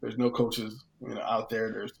there's no coaches, out there.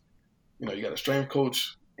 There's, you got a strength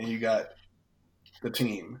coach and you got the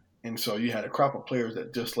team, and so you had a crop of players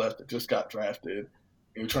that just left, that just got drafted, and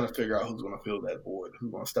you're trying to figure out who's going to fill that void,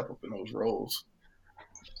 who's going to step up in those roles.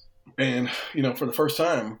 And for the first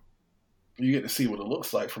time, you get to see what it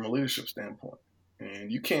looks like from a leadership standpoint.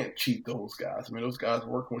 And you can't cheat those guys. I mean, those guys are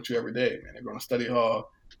working with you every day, man. They're going to study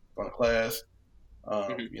hall, going to class.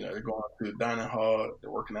 Hmm. They're going to the dining hall.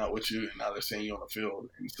 They're working out with you, and now they're seeing you on the field.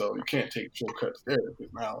 And so you can't take shortcuts there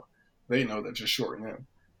because now they know that you're shorting them.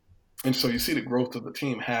 And so you see the growth of the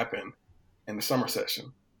team happen in the summer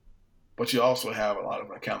session, but you also have a lot of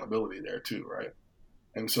accountability there too, right?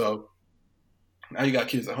 And so now you got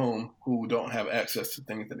kids at home who don't have access to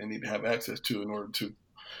things that they need to have access to in order to,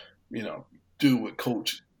 you know, do what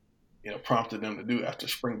coach, prompted them to do after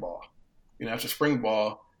spring ball. After spring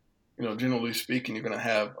ball, generally speaking, you're going to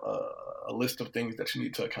have a list of things that you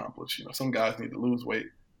need to accomplish. Some guys need to lose weight,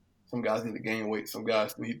 some guys need to gain weight, some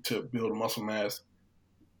guys need to build muscle mass,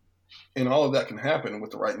 and all of that can happen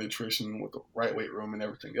with the right nutrition, with the right weight room, and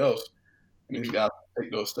everything else. And these Hmm. guys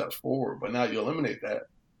take those steps forward. But now you eliminate that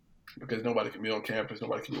because nobody can be on campus,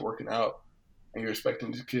 nobody can be working out, and you're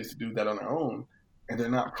expecting these kids to do that on their own, and they're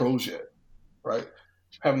not pros yet, right?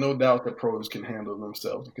 I have no doubt that pros can handle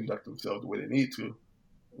themselves and conduct themselves the way they need to.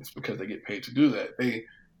 It's because they get paid to do that. They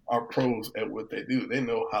are pros at what they do. They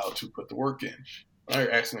know how to put the work in. Now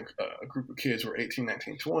you're asking a group of kids who are 18,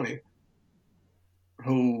 19, 20,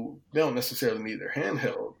 who they don't necessarily need their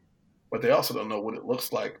handheld, but they also don't know what it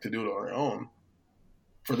looks like to do it on their own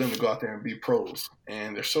for them to go out there and be pros.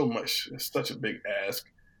 And there's it's such a big ask.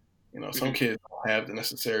 Some Hmm. kids don't have the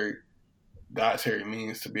necessary dietary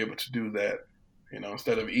means to be able to do that.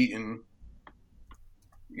 Instead of eating,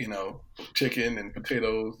 you know, chicken and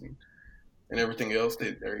potatoes and everything else,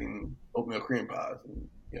 they're eating oatmeal cream pies and,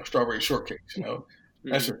 strawberry shortcakes.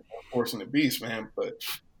 That's Hmm. just forcing the beast, man. But,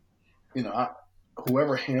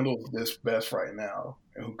 whoever handles this best right now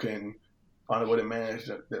and who can find a way to manage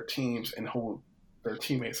their teams and hold their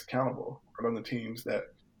teammates accountable are the teams that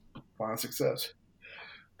find success.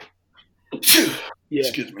 Yeah.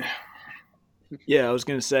 Excuse me. Yeah, I was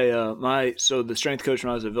gonna say, the strength coach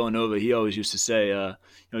when I was at Villanova, he always used to say,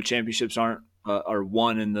 championships are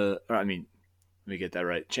won in the. Or, I mean, let me get that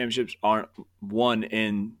right. Championships aren't won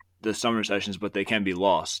in the summer sessions, but they can be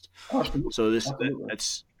lost. Absolutely. So Absolutely.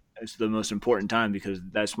 that's the most important time because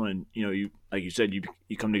that's when you like you said you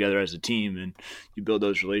come together as a team and you build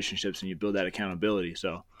those relationships and you build that accountability.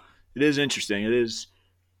 So it is interesting.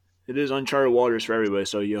 It it is uncharted waters for everybody.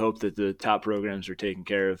 So you hope that the top programs are taking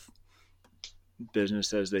care of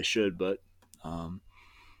business as they should. Um,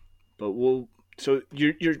 but we'll. So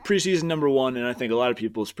your preseason number one, and I think a lot of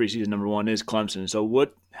people's preseason number one is Clemson. So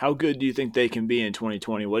how good do you think they can be in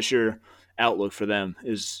 2020? What's your outlook for them?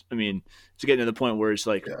 It's getting to the point where it's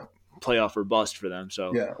like Yeah. playoff or bust for them.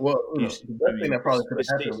 So Yeah. Well, the best thing that probably could have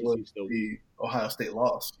happened was still. the Ohio State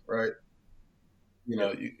loss, right?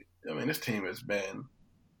 This team has been,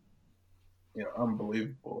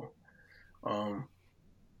 unbelievable.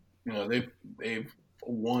 They've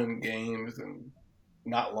won games and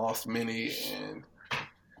not lost many, and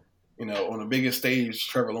on the biggest stage,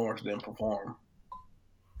 Trevor Lawrence didn't perform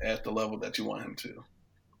at the level that you want him to,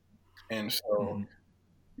 and so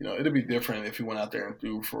it'd be different if he went out there and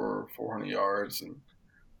threw for 400 yards and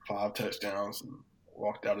 5 touchdowns and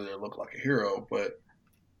walked out of there looked like a hero, but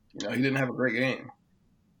he didn't have a great game,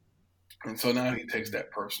 and so now he takes that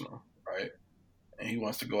personal, right? And he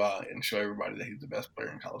wants to go out and show everybody that he's the best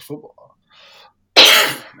player in college football.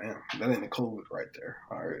 Man, that ain't a COVID right there.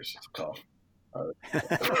 All right, it's just a cough.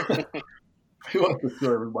 He wants to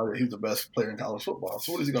show everybody that he's the best player in college football.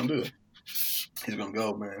 So what is he going to do? He's going to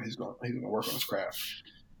go, man. He's going to work on his craft.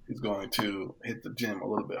 He's going to hit the gym a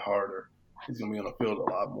little bit harder. He's going to be on the field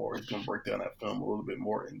a lot more. He's going to break down that film a little bit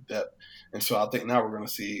more in depth. And so I think now we're going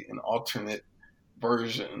to see an alternate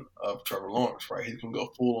version of Trevor Lawrence, right? He's going to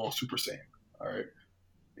go full on Super Saiyan. All right.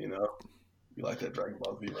 You like that Dragon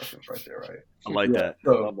Ball Z reference right there, right? I like that.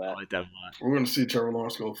 So, I like that a lot. We're going to see Trevor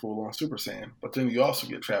Lawrence go full on Super Saiyan. But then you also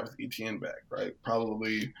get Travis Etienne back, right?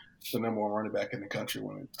 Probably the number one running back in the country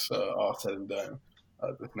when it's all said and done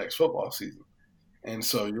this next football season. And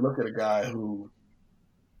so you look at a guy who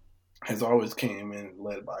has always came in and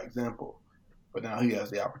led by example, but now he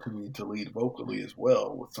has the opportunity to lead vocally as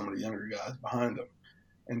well with some of the younger guys behind him.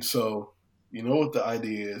 And so you know what the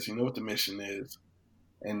idea is, you know what the mission is,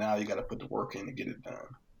 and now you got to put the work in to get it done.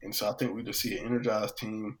 And so I think we just see an energized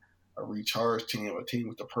team, a recharged team, a team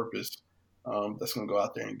with a purpose that's going to go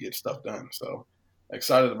out there and get stuff done. So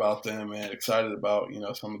excited about them, and excited about,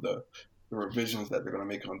 some of the revisions that they're going to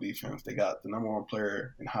make on defense. They got the number one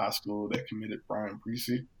player in high school that committed, Brian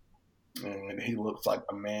Breesy, and he looks like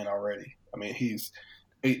a man already. I mean, he's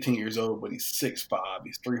 18 years old, but he's 6'5",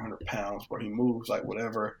 he's 300 pounds, where he moves like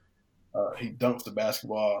whatever. He dunks the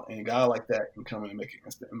basketball, and a guy like that can come in and make an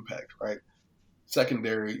instant impact, right?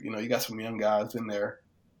 Secondary, you got some young guys in there,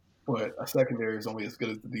 but a secondary is only as good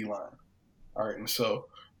as the D-line. All right, and so,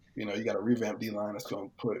 you got a revamped D-line that's going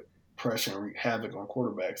to put pressure and wreak havoc on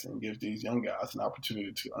quarterbacks and give these young guys an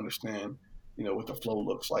opportunity to understand, what the flow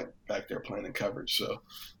looks like back there playing in coverage. So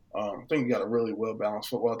I think you got a really well-balanced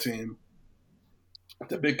football team.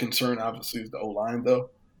 The big concern, obviously, is the O-line, though.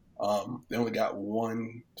 They only got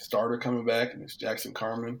one starter coming back, and it's Jackson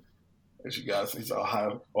Carman. As you guys, he's an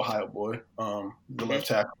Ohio boy, the left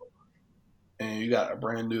tackle. And you got a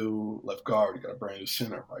brand new left guard. You got a brand new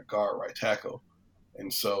center, right guard, right tackle.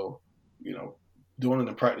 And so, doing it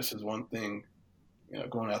in practice is one thing.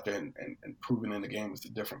 Going out there and proving in the game is a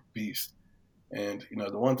different beast. And,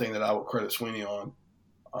 the one thing that I would credit Sweeney on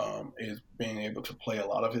is being able to play a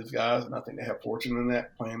lot of his guys. And I think they have fortune in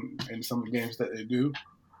that, playing in some of the games that they do.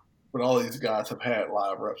 But all these guys have had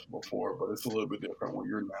live reps before, but it's a little bit different when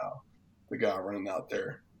you're now the guy running out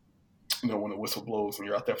there, when the whistle blows and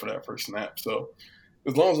you're out there for that first snap. So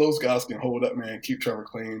as long as those guys can hold up, man, keep Trevor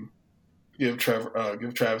clean, give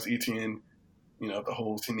Travis Etienne, the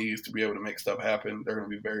holes he needs to be able to make stuff happen, they're going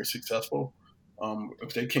to be very successful.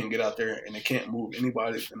 If they can't get out there and they can't move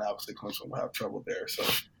anybody, then obviously Clemson will have trouble there. So,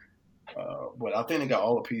 but I think they got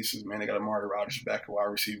all the pieces, man. They got Amari Rodgers back at wide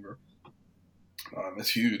receiver. It's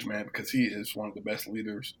huge, man, because he is one of the best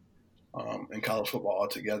leaders in college football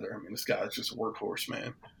altogether. I mean, this guy is just a workhorse,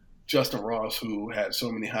 man. Justin Ross, who had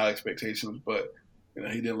so many high expectations, but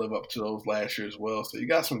he didn't live up to those last year as well. So you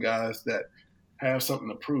got some guys that have something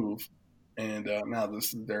to prove, and now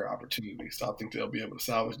this is their opportunity. So I think they'll be able to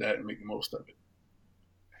salvage that and make the most of it.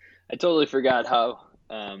 I totally forgot how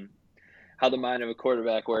the mind of a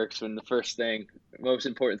quarterback works when the most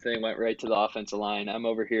important thing went right to the offensive line. I'm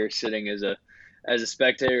over here sitting as a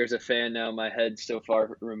spectator, as a fan now. My head's so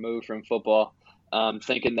far removed from football,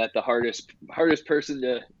 thinking that the hardest person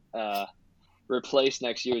to replace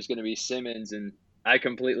next year is going to be Simmons, and I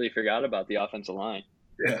completely forgot about the offensive line.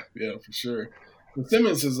 Yeah, for sure. But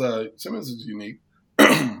Simmons is unique.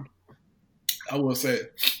 I will say,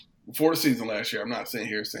 before the season last year, I'm not sitting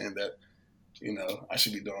here saying that I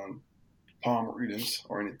should be doing palm readings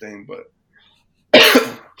or anything, but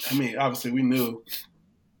I mean, obviously we knew.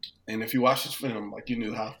 And if you watch his film, you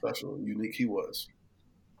knew how special and unique he was.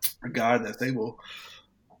 A guy that's able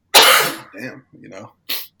damn, you know.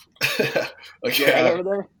 Is it right over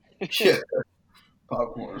there? Yeah,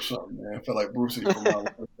 popcorn or something, man. I felt like Brucey from my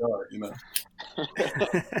yard, you know.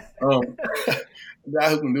 A guy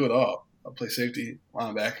who can do it all. Play safety,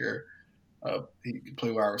 linebacker. He can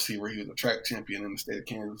play wide receiver. He was a track champion in the state of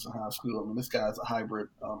Kansas in high school. I mean, this guy's a hybrid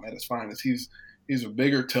at his finest. He's a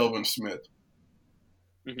bigger Telvin Smith.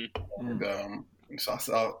 Mm-hmm. And so I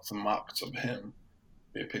saw some mocks of him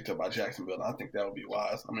being picked up by Jacksonville. And I think that would be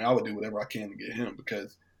wise. I mean, I would do whatever I can to get him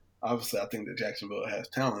because obviously I think that Jacksonville has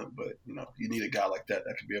talent, but, you know, you need a guy like that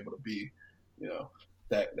could be able to be, you know,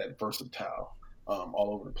 that versatile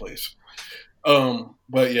all over the place.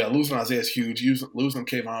 But yeah, losing Isaiah is huge. Losing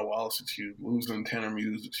Kayvon Wallace is huge. Losing Tanner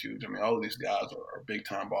Muse is huge. I mean, all of these guys are big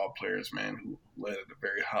time ball players, man, who led at a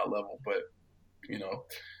very high level. But, you know,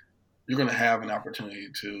 you're going to have an opportunity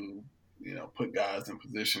to, you know, put guys in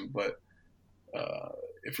position. But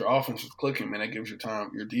if your offense is clicking, man, that gives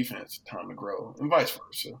your defense time to grow, and vice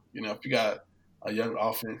versa. You know, if you got a young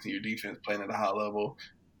offense and your defense playing at a high level,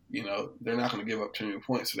 you know, they're not going to give up too many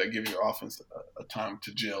points. So that gives your offense a time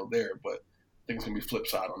to gel there. But I think it's going to be flip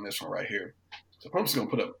side on this one right here. So Clemson's going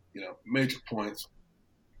to put up, you know, major points.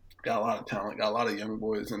 Got a lot of talent. Got a lot of young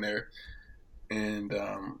boys in there. And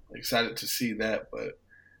excited to see that. But,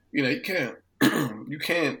 you know, you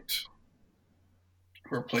can't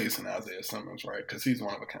replace an Isaiah Simmons, right? Because he's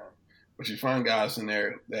one of a kind. But you find guys in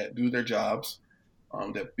there that do their jobs,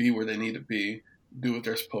 that be where they need to be, do what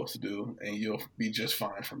they're supposed to do, and you'll be just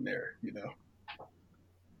fine from there, you know.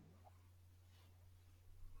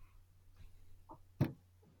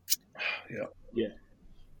 Yeah,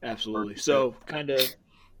 absolutely. So kind of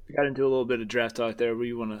got into a little bit of draft talk there.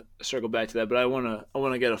 We want to circle back to that, but I want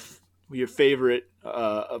to get your favorite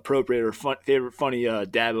appropriate or favorite funny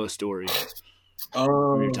Dabo stories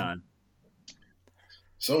from your time.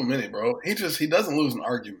 So many, bro. He doesn't lose an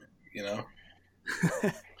argument, you know.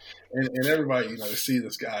 and everybody, you know, they see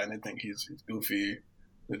this guy and they think he's goofy,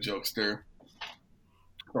 the jokester.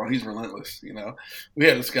 Bro, he's relentless, you know. We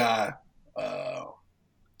had this guy,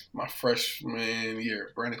 my freshman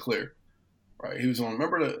year, Brandon Clear, right? He was on,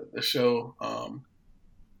 remember the show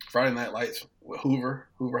Friday Night Lights with Hoover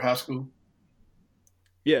High School?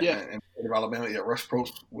 Yeah. And Alabama, Rush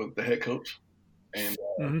Probst was the head coach. And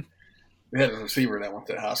we had a receiver that went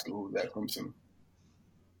to high school who was at Clemson.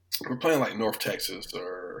 We're playing like North Texas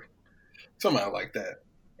or somebody like that.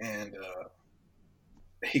 And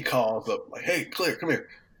he calls up like, hey, Clear, come here.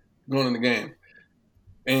 Going in the game.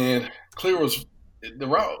 And Clear the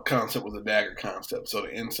route concept was a dagger concept. So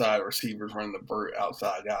the inside receivers run the vert,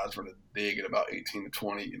 outside guys run the dig at about 18 to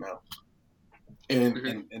 20, you know.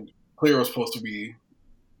 And Clear was supposed to be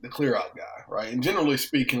the clear out guy, right? And generally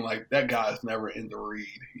speaking, like that guy is never in the read.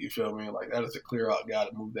 You feel me? Like that is a clear out guy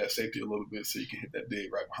to move that safety a little bit so you can hit that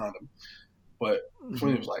dig right behind him. But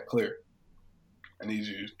Sweeney was like, Clear, I need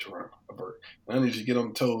you to run a vert. I need you to get on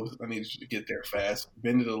the toes. I need you to get there fast.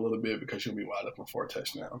 Bend it a little bit because you'll be wide open for a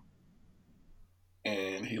touchdown.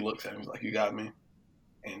 And he looks at him. He's like, you got me?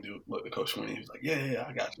 And look at Coach Sweeney. He's like, yeah,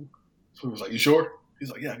 I got you. Sweeney was like, you sure?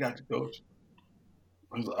 He's like, yeah, I got you, Coach.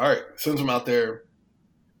 He's like, all right. Sends him out there.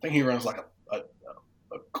 I think he runs like a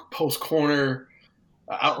post corner,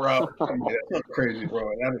 out route. I mean, that's crazy, bro.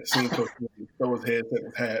 And I haven't seen Coach Sweeney throw his head, set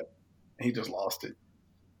his hat, and he just lost it.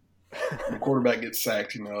 The quarterback gets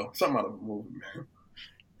sacked, you know, something out of the movie, man.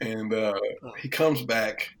 And he comes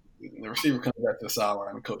back. The receiver comes back to the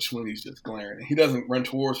sideline, and Coach Sweeney's just glaring. And he doesn't run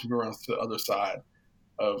towards him; he runs to the other side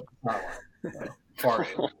of the sideline, far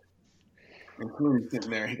end. And Sweeney's sitting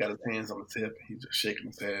there. He got his hands on his hip. He's just shaking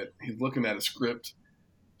his head. He's looking at a script,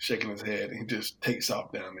 shaking his head, and he just takes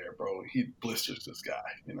off down there, bro. He blisters this guy,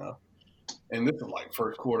 you know. And this is like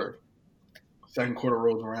first quarter. Second quarter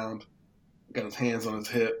rolls around, got his hands on his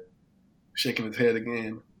hip, shaking his head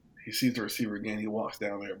again. He sees the receiver again. He walks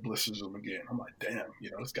down there, blisters him again. I'm like, damn,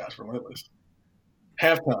 you know, this guy's relentless.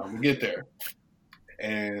 Halftime, we get there.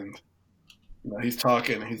 And, you know, he's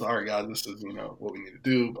talking. And he's like, all right, guys, this is, you know, what we need to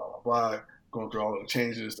do, blah, blah, blah. Going through all of the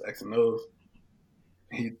changes, X and O's.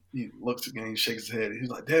 He looks again. He shakes his head. He's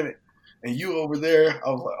like, damn it. And you over there?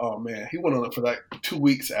 I was like, oh, man. He went on it for like 2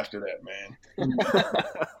 weeks after that, man.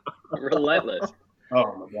 Relentless.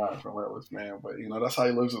 Oh, my gosh, relentless, man. But, you know, that's how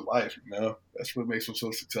he lives his life, you know. That's what makes him so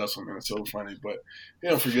successful, man. It's so funny. But he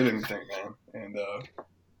don't forget anything, man. And,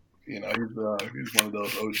 you know, he's one of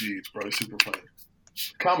those OGs, bro. He's super funny.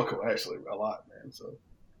 Comical, actually, a lot, man. So,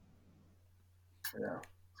 yeah,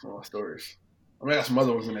 some of my stories. I mean, I got some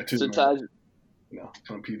other ones in there, too, so, man. Tajh, you know,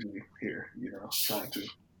 some PG here, you know, trying to.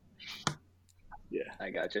 Yeah, I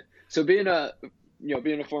got you. So being a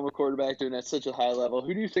former quarterback doing at such a high level,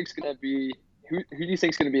 who do you think's going to be Who do you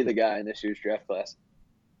think is going to be the guy in this year's draft class?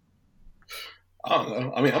 I don't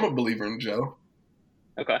know. I mean, I'm a believer in Joe.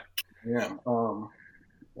 Okay. Yeah.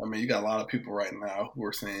 I mean, you got a lot of people right now who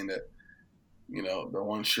are saying that, the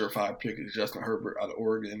one surefire pick is Justin Herbert out of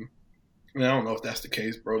Oregon. I mean, I don't know if that's the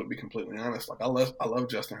case, bro, to be completely honest. Like, I love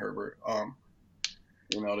Justin Herbert.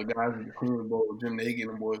 The guys in the Cleveland Bowl, Jim Nagy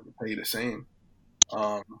and the boys will pay the same.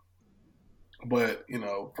 But,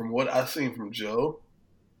 from what I've seen from Joe,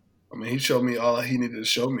 I mean, he showed me all he needed to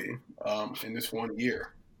show me in this 1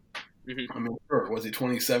 year. Mm-hmm. I mean, sure, was he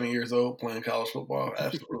 27 years old playing college football?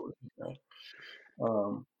 Absolutely.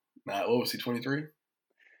 What was he, 23?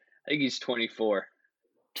 I think he's 24.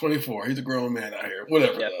 24. He's a grown man out here.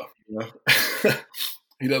 Whatever, though.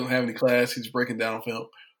 He doesn't have any class. He's breaking down film,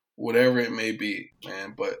 whatever it may be,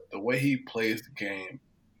 man. But the way he plays the game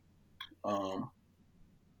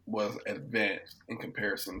was advanced in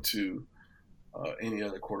comparison to any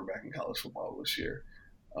other quarterback in college football this year.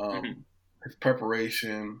 His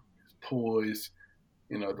preparation, his poise,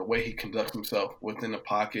 the way he conducts himself within the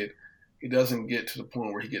pocket. He doesn't get to the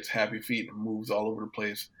point where he gets happy feet and moves all over the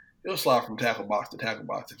place. He'll slide from tackle box to tackle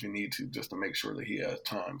box if you need to, just to make sure that he has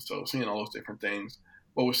time. So seeing all those different things.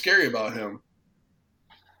 What was scary about him,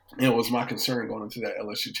 was my concern going into that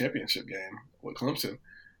LSU championship game with Clemson,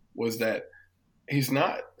 was that his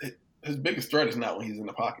biggest threat is not when he's in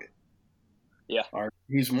the pocket. Yeah. All right.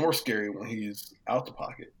 He's more scary when he's out the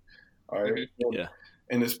pocket. All right. Mm-hmm. Yeah.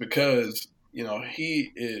 And it's because,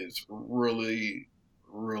 he is really,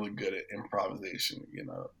 really good at improvisation,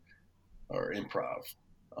 or improv.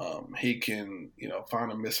 He can,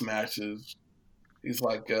 find the mismatches. He's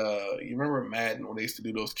like, you remember Madden when they used to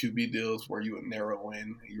do those QB deals where you would narrow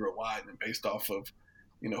in, you were wide, and based off of,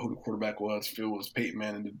 who the quarterback was. If it was Peyton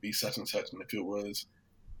Manning, it'd be such and such, and if it was,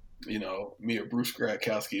 me or Bruce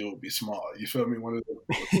Gradkowski, it would be small. You feel me? One of those.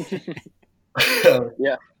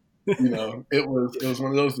 Yeah. It was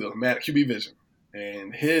one of those deals. Matt QB vision,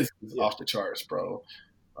 and his is off the charts, bro.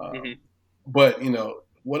 But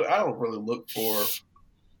what I don't really look for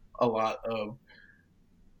a lot of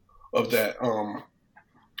that.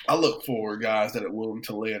 I look for guys that are willing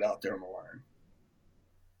to lay it out there on the line.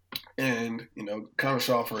 And Connor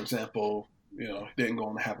Shaw, for example, he didn't go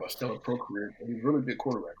on to have a stellar pro career, but he's a really good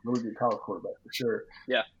quarterback, really good college quarterback for sure.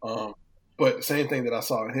 Yeah. But the same thing that I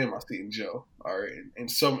saw in him, I see in Joe. All right, and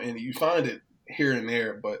you find it here and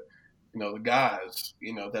there, but the guys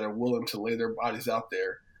that are willing to lay their bodies out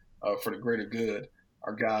there for the greater good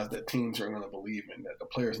are guys that teams are going to believe in, that the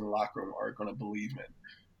players in the locker room are going to believe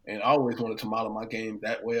in. And I always wanted to model my game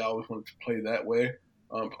that way. I always wanted to play that way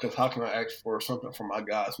because how can I ask for something from my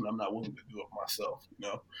guys when I'm not willing to do it myself?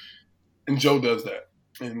 And Joe does that.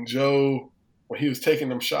 And Joe, when he was taking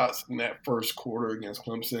them shots in that first quarter against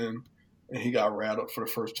Clemson, and he got rattled for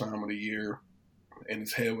the first time of the year, and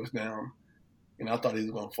his head was down, and I thought he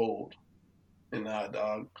was going to fold. And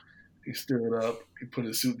dog, he stood up, he put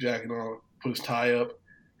his suit jacket on, put his tie up,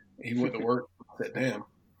 and he went to work. I said, damn,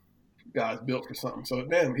 guy's built for something. So,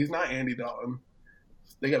 damn, he's not Andy Dalton.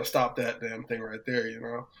 They got to stop that damn thing right there,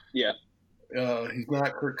 Yeah. He's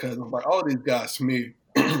not Kirk Cousins. Like, all of these guys, to me,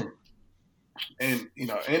 and,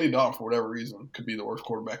 Andy Dalton, for whatever reason, could be the worst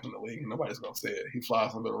quarterback in the league, and nobody's going to say it. He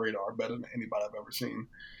flies under the radar better than anybody I've ever seen.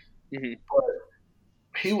 Mm-hmm.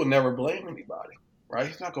 But he would never blame anybody, right?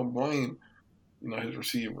 He's not going to blame, his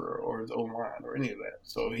receiver or his O-line or any of that.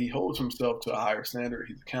 So he holds himself to a higher standard.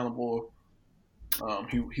 He's accountable.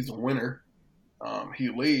 He's a winner. He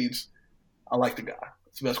leads. I like the guy.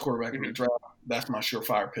 It's the best quarterback in the draft. That's my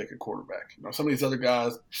surefire pick at quarterback. Some of these other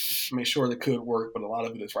guys, sure they could work, but a lot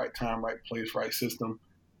of it is right time, right place, right system,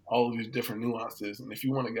 all of these different nuances. And if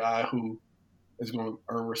you want a guy who is going to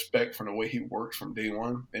earn respect from the way he works from day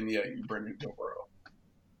one, then yeah, you bring in Joe Burrow.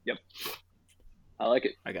 Yep. I like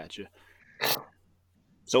it. I got you.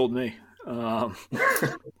 Sold me. But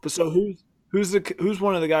so who's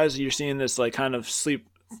one of the guys that you're seeing this like kind of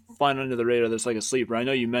flying under the radar that's like a sleeper? I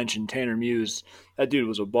know you mentioned Tanner Muse. That dude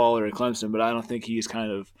was a baller at Clemson, but I don't think he's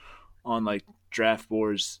kind of on like draft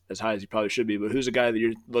boards as high as he probably should be. But who's a guy that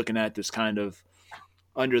you're looking at that's kind of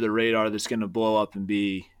under the radar that's going to blow up and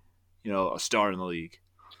be, a star in the league?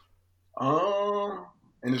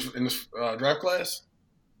 In this draft class?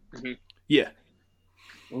 Mm-hmm. Yeah.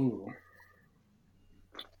 Ooh.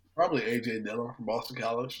 Probably A.J. Dillon from Boston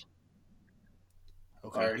College.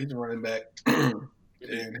 Okay. All right, he's a running back. And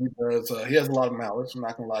he does. He has a lot of malice. I'm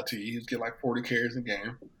not gonna lie to you. He's getting like 40 carries a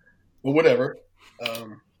game, but whatever.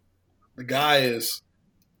 The guy's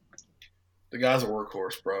a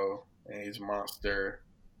workhorse, bro, and he's a monster.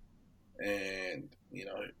 And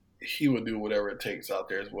he would do whatever it takes out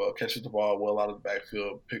there as well. Catches the ball well out of the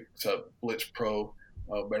backfield, picks up blitz pro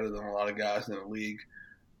better than a lot of guys in the league.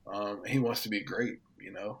 He wants to be great.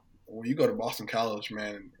 When you go to Boston College,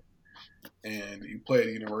 man, and you play at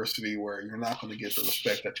a university where you're not going to get the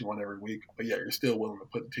respect that you want every week, but yet you're still willing to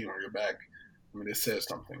put the team on your back. I mean, it says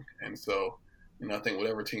something. And so, I think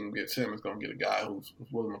whatever team gets him is going to get a guy who's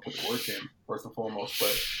willing to put the work in, first and foremost.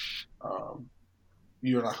 But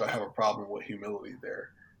you're not going to have a problem with humility there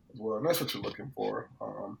as well. And that's what you're looking for.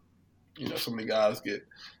 So many guys get,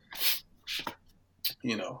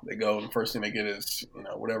 they go and the first thing they get is,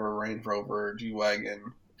 whatever Range Rover,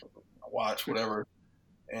 G-Wagon, watch, whatever.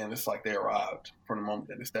 And it's like they arrived from the moment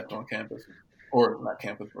that they stepped on campus, or not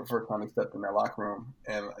campus, but the first time they stepped in that locker room.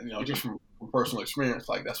 And, just from personal experience,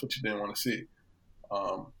 like that's what you didn't want to see.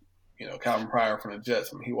 Calvin Pryor from the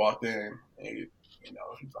Jets, he walked in and, he's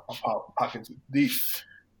like, my pockets are deep.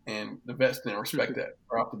 And the vets didn't respect that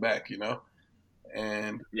right off the back,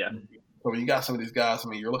 And yeah. So when you got some of these guys,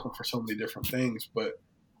 you're looking for so many different things. But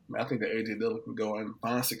I think that A.J. Dillon can go and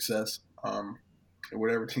find success at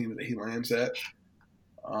whatever team that he lands at.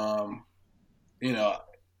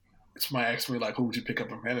 Somebody asked me, like, who would you pick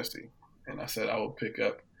up in fantasy? And I said I would pick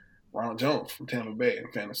up Ronald Jones from Tampa Bay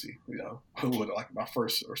in fantasy, who would like my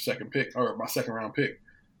first or second pick, or my second round pick.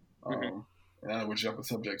 And I know we're jumping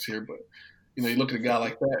subjects here, but, you look at a guy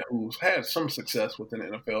like that who's had some success within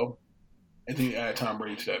the NFL, and then you add Tom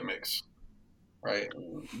Brady to that mix, right?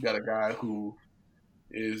 You got a guy who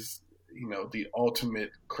is, the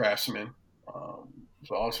ultimate craftsman,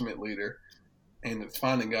 the ultimate leader, and it's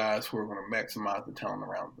finding guys who are going to maximize the talent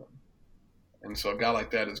around them. And so a guy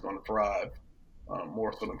like that is going to thrive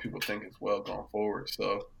more so than people think as well going forward.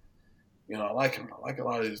 So, I like him. I like a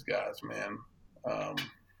lot of these guys, man.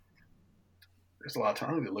 There's a lot of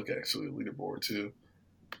time. I need to look at actually the leaderboard too.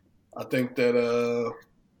 I think that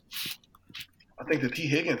T.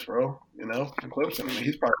 Higgins, bro, from Clemson,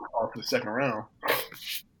 he's probably off to the second round.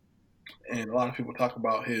 And a lot of people talk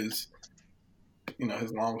about his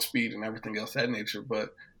long speed and everything else of that nature.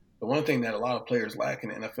 But the one thing that a lot of players lack in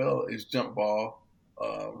the NFL is jump ball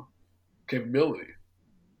capability.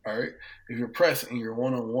 All right? If you're pressed and you're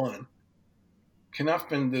one-on-one, can I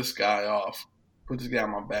fend this guy off, put this guy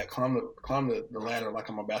on my back, climb the ladder like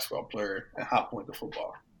I'm a basketball player, and hot point the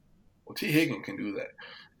football? Well, T. Higgins can do that.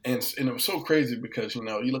 And it was so crazy because, you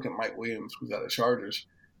look at Mike Williams, who's at the Chargers,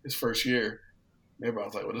 his first year, everybody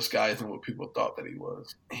was like, well, this guy isn't what people thought that he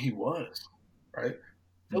was. And he was, right?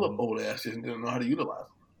 Philip old ass just didn't know how to utilize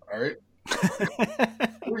him, all right?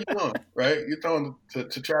 What are you doing, right? You're throwing to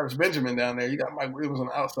Travis Benjamin down there. You got Mike Williams on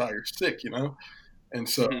the outside. You're sick, And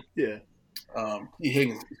so T.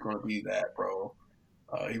 Higgins is going to be that, bro.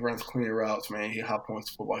 He runs clean routes, man. He hot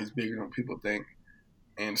points the football. He's bigger than people think.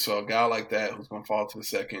 And so a guy like that who's going to fall to the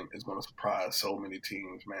second is going to surprise so many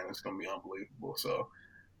teams, man. It's going to be unbelievable. So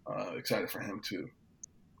excited for him too.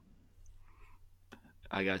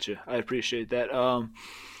 I got you. I appreciate that.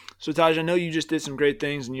 So Taj, I know you just did some great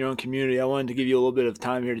things in your own community. I wanted to give you a little bit of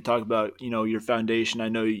time here to talk about, your foundation. I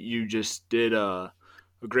know you just did a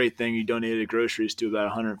great thing. You donated groceries to about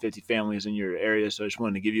 150 families in your area. So I just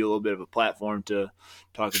wanted to give you a little bit of a platform to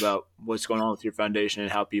talk about what's going on with your foundation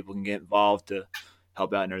and how people can get involved to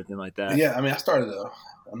help out and everything like that. Yeah, I started a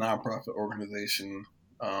nonprofit organization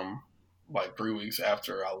like 3 weeks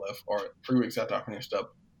after I left, or 3 weeks after I finished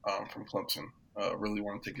up from Clemson. Really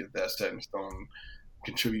wanted to get that set in stone,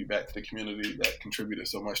 contribute back to the community that contributed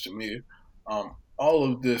so much to me. All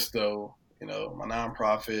of this, though, my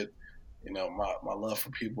nonprofit, my love for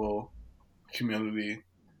people, community,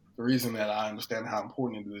 the reason that I understand how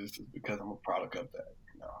important it is because I'm a product of that.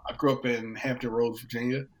 I grew up in Hampton Roads,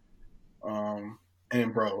 Virginia.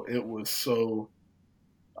 And, bro, it was so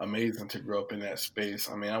amazing to grow up in that space.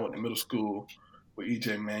 I went to middle school with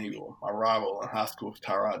E.J. Manuel. My rival in high school was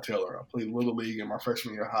Tyrod Taylor. I played Little League in my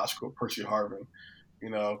freshman year of high school, Percy Harvin.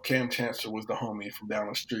 Cam Chancellor was the homie from down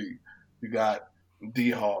the street. You got D.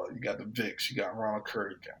 Hall. You got the Vicks. You got Ronald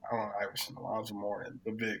Curry. You got Allen Iverson, Alonzo Moore,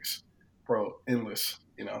 the Vicks. Bro, endless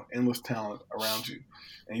talent around you.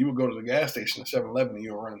 And you would go to the gas station at 7-Eleven and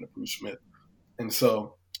you were running to Bruce Smith. And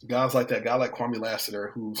so guys like that, guy like Kwame Lassiter,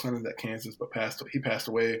 whose son is at Kansas, but he passed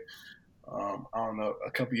away,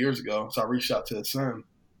 a couple years ago. So I reached out to his son.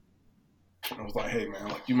 I was like, hey, man,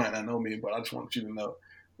 like, you might not know me, but I just want you to know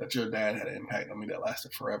that your dad had an impact on me that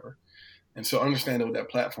lasted forever. And so understanding what that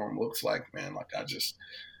platform looks like, man, like I just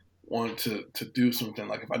wanted to do something.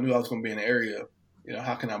 Like if I knew I was going to be in an area,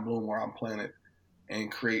 how can I bloom where I'm planted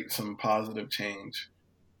and create some positive change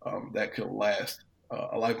that could last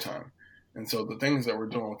a lifetime. And so the things that we're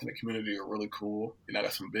doing within the community are really cool. I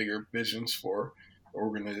got some bigger visions for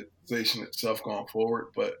organization itself going forward.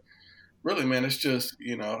 But really, man, it's just,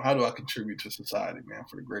 how do I contribute to society, man,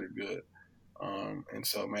 for the greater good? And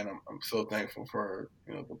so, man, I'm so thankful for,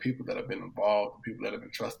 the people that have been involved, the people that have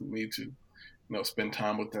entrusted me to, spend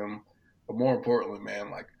time with them. But more importantly, man,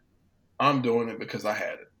 like, I'm doing it because I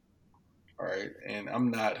had it. All right. And I'm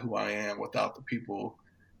not who I am without the people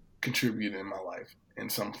contributing in my life in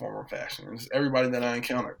some form or fashion. It's everybody that I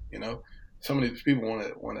encounter, some of these people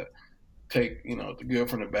want to take, the good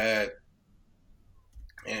from the bad,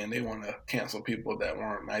 and they want to cancel people that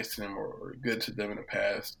weren't nice to them or good to them in the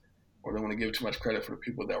past, or they want to give too much credit for the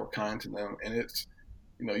people that were kind to them. And it's,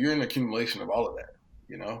 you're an accumulation of all of that,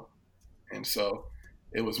 And so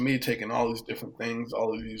it was me taking all these different things,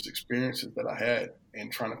 all of these experiences that I had,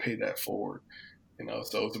 and trying to pay that forward,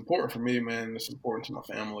 So it's important for me, man. It's important to my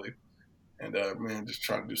family, and man, just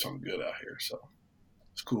trying to do something good out here. So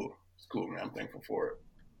it's cool. It's cool, man. I'm thankful for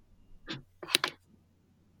it.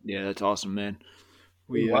 Yeah, that's awesome, man.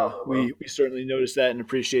 We Wow, we certainly noticed that and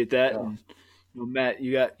appreciate that. Yeah. And Matt,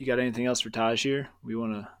 you got anything else for Tajh here? We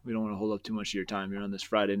don't want to hold up too much of your time here on this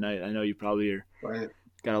Friday night. I know you probably are Right.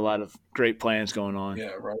 got a lot of great plans going on.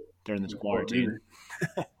 Yeah, right. During this quarantine.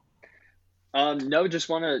 No, just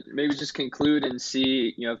want to maybe just conclude and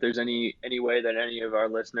see, if there's any way that any of our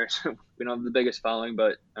listeners, we don't have the biggest following,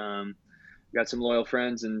 but got some loyal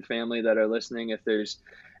friends and family that are listening. If there's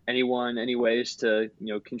any ways to,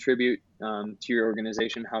 contribute to your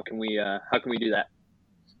organization, how can we do that?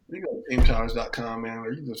 You go to teamchallenge.com, man,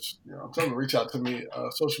 or you just, tell them to reach out to me,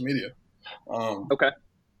 social media. Okay.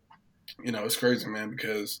 It's crazy, man,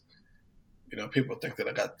 because, people think that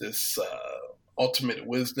I got this ultimate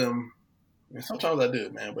wisdom. And sometimes I do,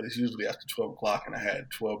 man, but it's usually after 12 o'clock and I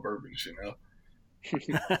had 12 bourbons,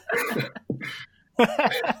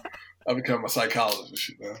 I become a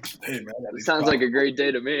psychologist, Hey, man, I got these sounds like a great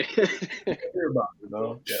day to me. Hear about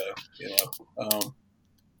it, Yeah,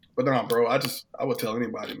 But no, bro, I would tell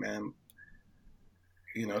anybody, man,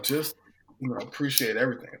 just, appreciate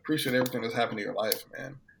everything. Appreciate everything that's happened in your life,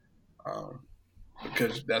 man.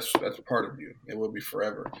 Because that's a part of you. It will be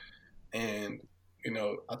forever. And,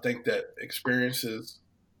 I think that experiences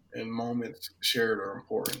and moments shared are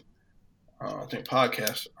important. I think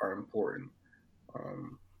podcasts are important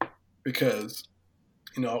because,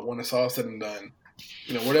 when it's all said and done,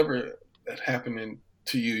 whatever that happened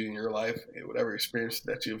to you in your life, whatever experience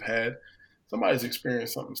that you've had, somebody's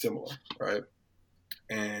experienced something similar, right?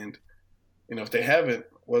 And, if they haven't,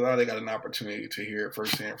 well, now they got an opportunity to hear it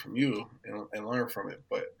firsthand from you and learn from it.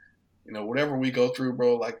 But, whatever we go through,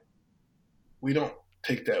 bro, like, we don't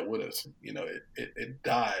take that with us. It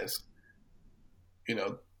dies,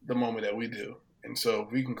 the moment that we do. And so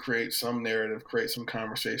if we can create some narrative, create some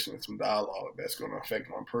conversation and some dialogue that's going to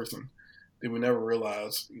affect one person, then we never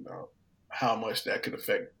realize, how much that could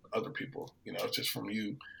affect other people, just from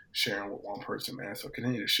you sharing with one person, man. So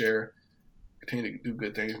continue to share, continue to do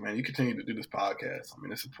good things, man. You continue to do this podcast. I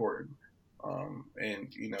mean, it's important. And,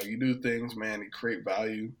 you do things, man, that create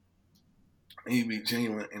value. And you be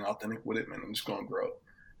genuine and authentic with it, man. I'm just going to grow.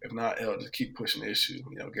 If not, hell, just keep pushing the issue.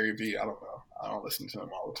 Gary Vee, I don't know. I don't listen to him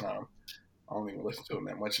all the time. I don't even listen to him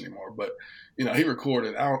that much anymore. But, he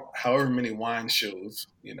recorded however many wine shows,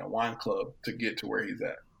 wine club to get to where he's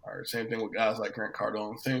at. All right, same thing with guys like Grant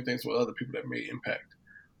Cardone. Same things with other people that made impact.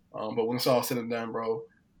 But when it's all said and done, bro,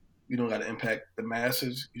 you don't got to impact the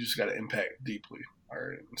masses. You just got to impact deeply. All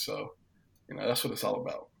right. And so, that's what it's all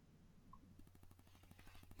about.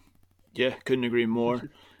 Yeah, couldn't agree more.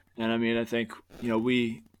 And I mean, I think,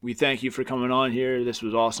 we thank you for coming on here. This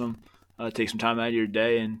was awesome. Take some time out of your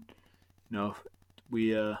day, and,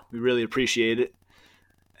 we really appreciate it.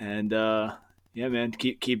 And, yeah, man,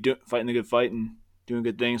 keep fighting the good fight and doing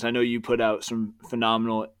good things. I know you put out some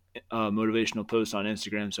phenomenal motivational posts on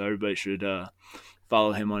Instagram, so everybody should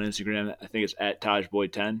follow him on Instagram. I think it's at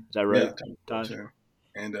TajhBoy10. Is that right? Yeah, Taj?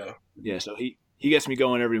 And yeah, so he gets me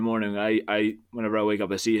going every morning. I whenever I wake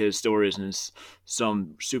up, I see his stories, and it's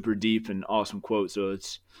some super deep and awesome quote. So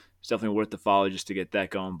it's definitely worth the follow just to get that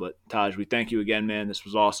going. But Tajh, we thank you again, man. This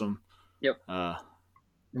was awesome. Yep.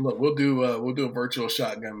 Look, we'll do a virtual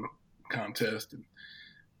shotgun contest,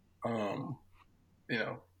 and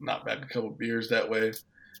knock back a couple beers that way.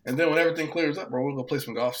 And then when everything clears up, bro, we'll go play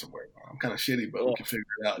some golf somewhere. I'm kind of shitty, but we can figure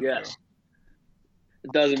it out. Yes.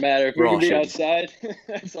 It doesn't matter if we can be outside.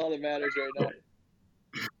 That's all that matters right now.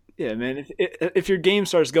 Yeah, man. If your game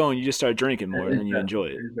starts going, you just start drinking more, and then you enjoy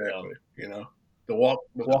it. Exactly. The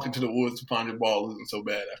walk into the woods to find your ball isn't so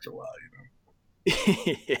bad after a while.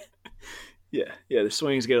 Yeah. The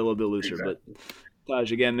swings get a little bit looser, exactly. But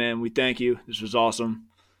Tajh, again, man, we thank you. This was awesome.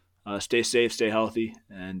 Stay safe, stay healthy,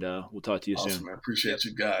 and we'll talk to you Awesome, soon. man. Appreciate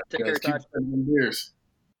you guys. Take Guys, care, keep Todd. sending them beers.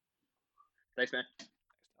 Thanks, man.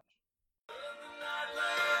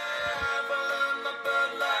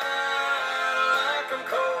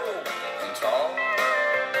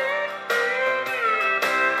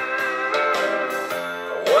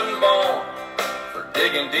 Wasn't born for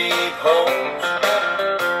digging deep holes.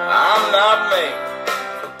 I'm not made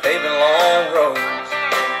for paving long roads.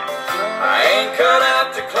 I ain't cut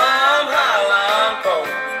out to climb